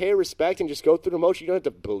 Sometimes you just pay respect and just go through the motion. You don't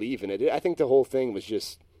have to believe in it. I think the whole thing was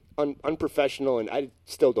just unprofessional, and I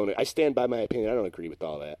still don't. I stand by my opinion. I don't agree with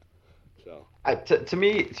all that. So to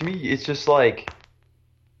me, it's just like,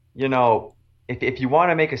 if you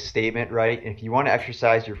want to make a statement, right? If you want to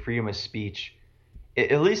exercise your freedom of speech,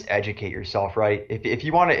 at least educate yourself, right? If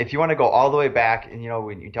you want to go all the way back, and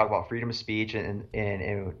when you talk about freedom of speech, and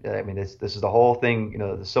I mean this is the whole thing,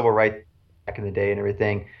 the civil rights back in the day and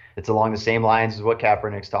everything. It's along the same lines as what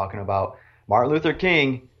Kaepernick's talking about. Martin Luther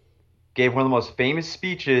King gave one of the most famous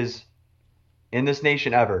speeches in this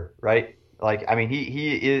nation ever, right? Like, I mean, he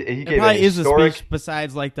gave probably a historic, a speech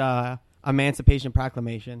besides like the Emancipation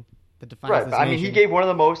Proclamation that defines right? this I mean, nation. he gave one of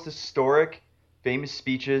the most historic, famous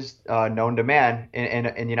speeches known to man in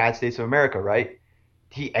the United States of America, right?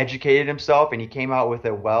 He educated himself, and he came out with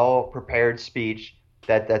a well-prepared speech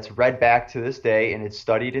that's read back to this day, and it's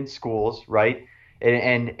studied in schools, right?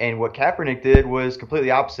 And what Kaepernick did was completely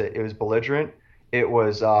opposite. It was belligerent. It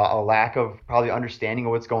was a lack of probably understanding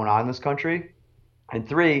of what's going on in this country. And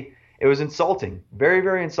 3, it was insulting, very,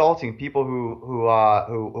 very insulting. People who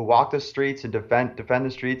walk the streets and defend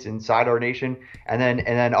the streets inside our nation, and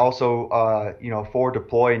then also forward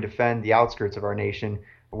deploy and defend the outskirts of our nation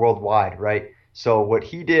worldwide, right? So what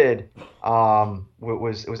he did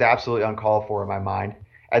was absolutely uncalled for in my mind.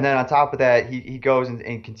 And then on top of that, he goes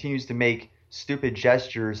and continues to make stupid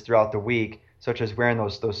gestures throughout the week, such as wearing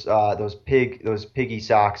those piggy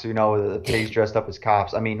socks, the pigs dressed up as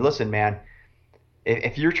cops. I mean, listen, man.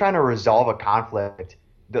 If you're trying to resolve a conflict,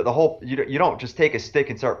 the whole you don't just take a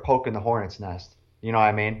stick and start poking the hornet's nest. You know what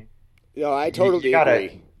I mean? No, I totally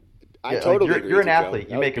agree. You're an athlete.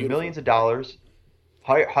 Joe. You make millions of dollars.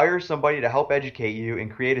 Hire somebody to help educate you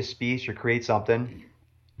and create a speech or create something,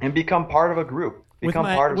 and become part of a group. Become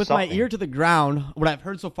part of with something. my ear to the ground, what I've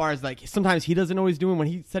heard so far is like sometimes he doesn't know what he's doing. When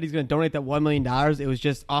he said he's going to donate that $1 million, it was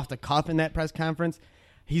just off the cuff in that press conference.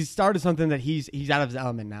 He's started something that he's out of his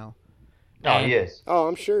element now. No, he is. Oh,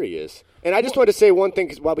 I'm sure he is. And I just wanted to say one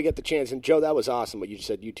thing while we get the chance. And Joe, that was awesome what you just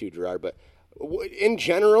said. You too, Gerard. But in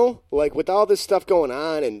general, like with all this stuff going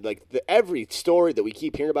on, and like every story that we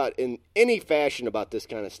keep hearing about in any fashion about this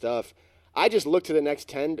kind of stuff, I just look to the next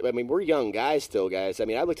 10. I mean, we're young guys still, guys. I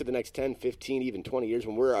mean, I look to the next 10, 15, even 20 years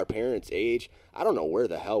when we're our parents' age. I don't know where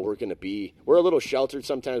the hell we're going to be. We're a little sheltered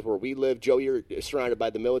sometimes where we live. Joe, you're surrounded by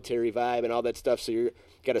the military vibe and all that stuff, so you've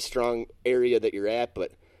got a strong area that you're at.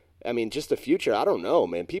 But, I mean, just the future, I don't know,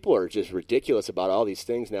 man. People are just ridiculous about all these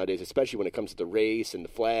things nowadays, especially when it comes to the race and the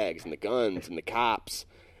flags and the guns and the cops.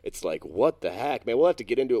 It's like, what the heck, man? We'll have to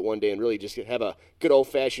get into it one day and really just have a good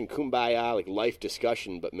old-fashioned kumbaya, like life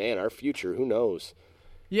discussion. But, man, our future, who knows?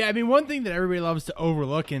 Yeah, I mean, one thing that everybody loves to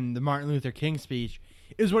overlook in the Martin Luther King speech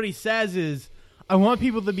is what he says is, I want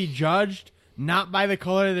people to be judged not by the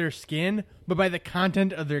color of their skin, but by the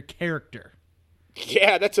content of their character.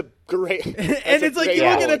 Yeah, that's a great. And it's like you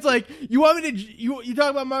look at it, it's like you want me to you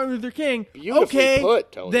talk about Martin Luther King. Beautifully okay,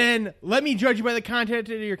 put, Tony. then let me judge you by the content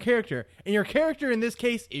of your character, and your character in this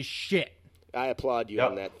case is shit. I applaud you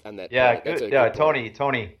on that. Yeah, point. That's good. a Yeah, good point.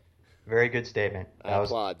 Tony, very good statement. I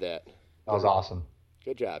applaud that. That was awesome.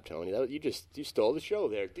 Good job, Tony. You stole the show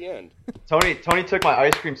there at the end. Tony took my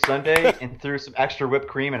ice cream sundae and threw some extra whipped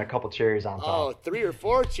cream and a couple cherries on top. Oh, 3 or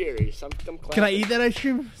 4 cherries. I'm Can I eat that ice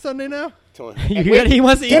cream Sunday now? Tony. He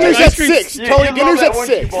wants to eat Dinner's ice at cream. 6. You Tony, love dinner's that at one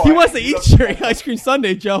 6. boy. He wants to eat cherry ice cream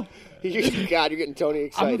Sunday, Joe. God, you're getting Tony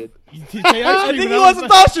excited. I think he wants a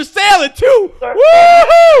Foster salad too. Woohoo!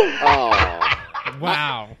 Oh,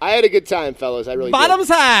 Wow. I had a good time, fellas. I really Bottoms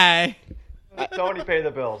high. Tony, pay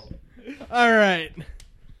the bills. All right.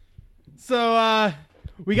 So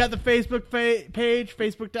we got the Facebook page,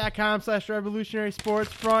 facebook.com/Revolutionary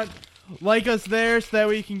Sports Front. Like us there so that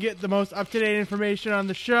we can get the most up-to-date information on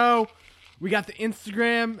the show. We got the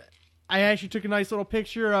Instagram I actually took a nice little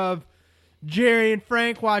picture of Jerry and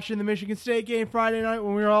Frank watching the Michigan State game Friday night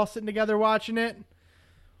when we were all sitting together watching it.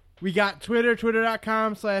 We got Twitter,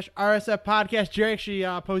 twitter.com/RSF podcast. Jerry actually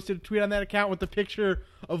posted a tweet on that account with the picture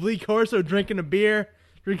of Lee Corso drinking a beer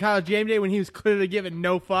during College Game Day when he was clearly giving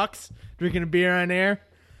no fucks, drinking a beer on air.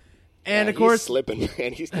 And, of course, he's slipping,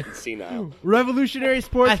 man. He's getting senile. Revolutionary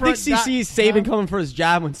Sports I think CC Saban coming for his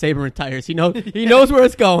job when Saban retires. He knows where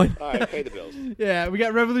it's going. All right, pay the bills. Yeah, we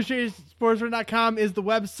got revolutionarysportsfront.com is the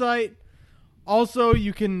website. Also,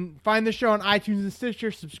 you can find the show on iTunes and Stitcher.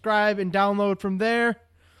 Subscribe and download from there.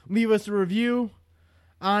 Leave us a review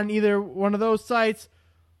on either one of those sites.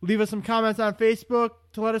 Leave us some comments on Facebook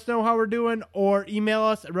to let us know how we're doing, or email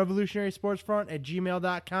us at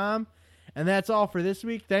revolutionarysportsfront@gmail.com. And that's all for this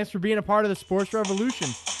week. Thanks for being a part of the Sports Revolution.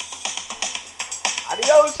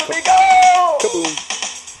 Adios, amigo! Kaboom.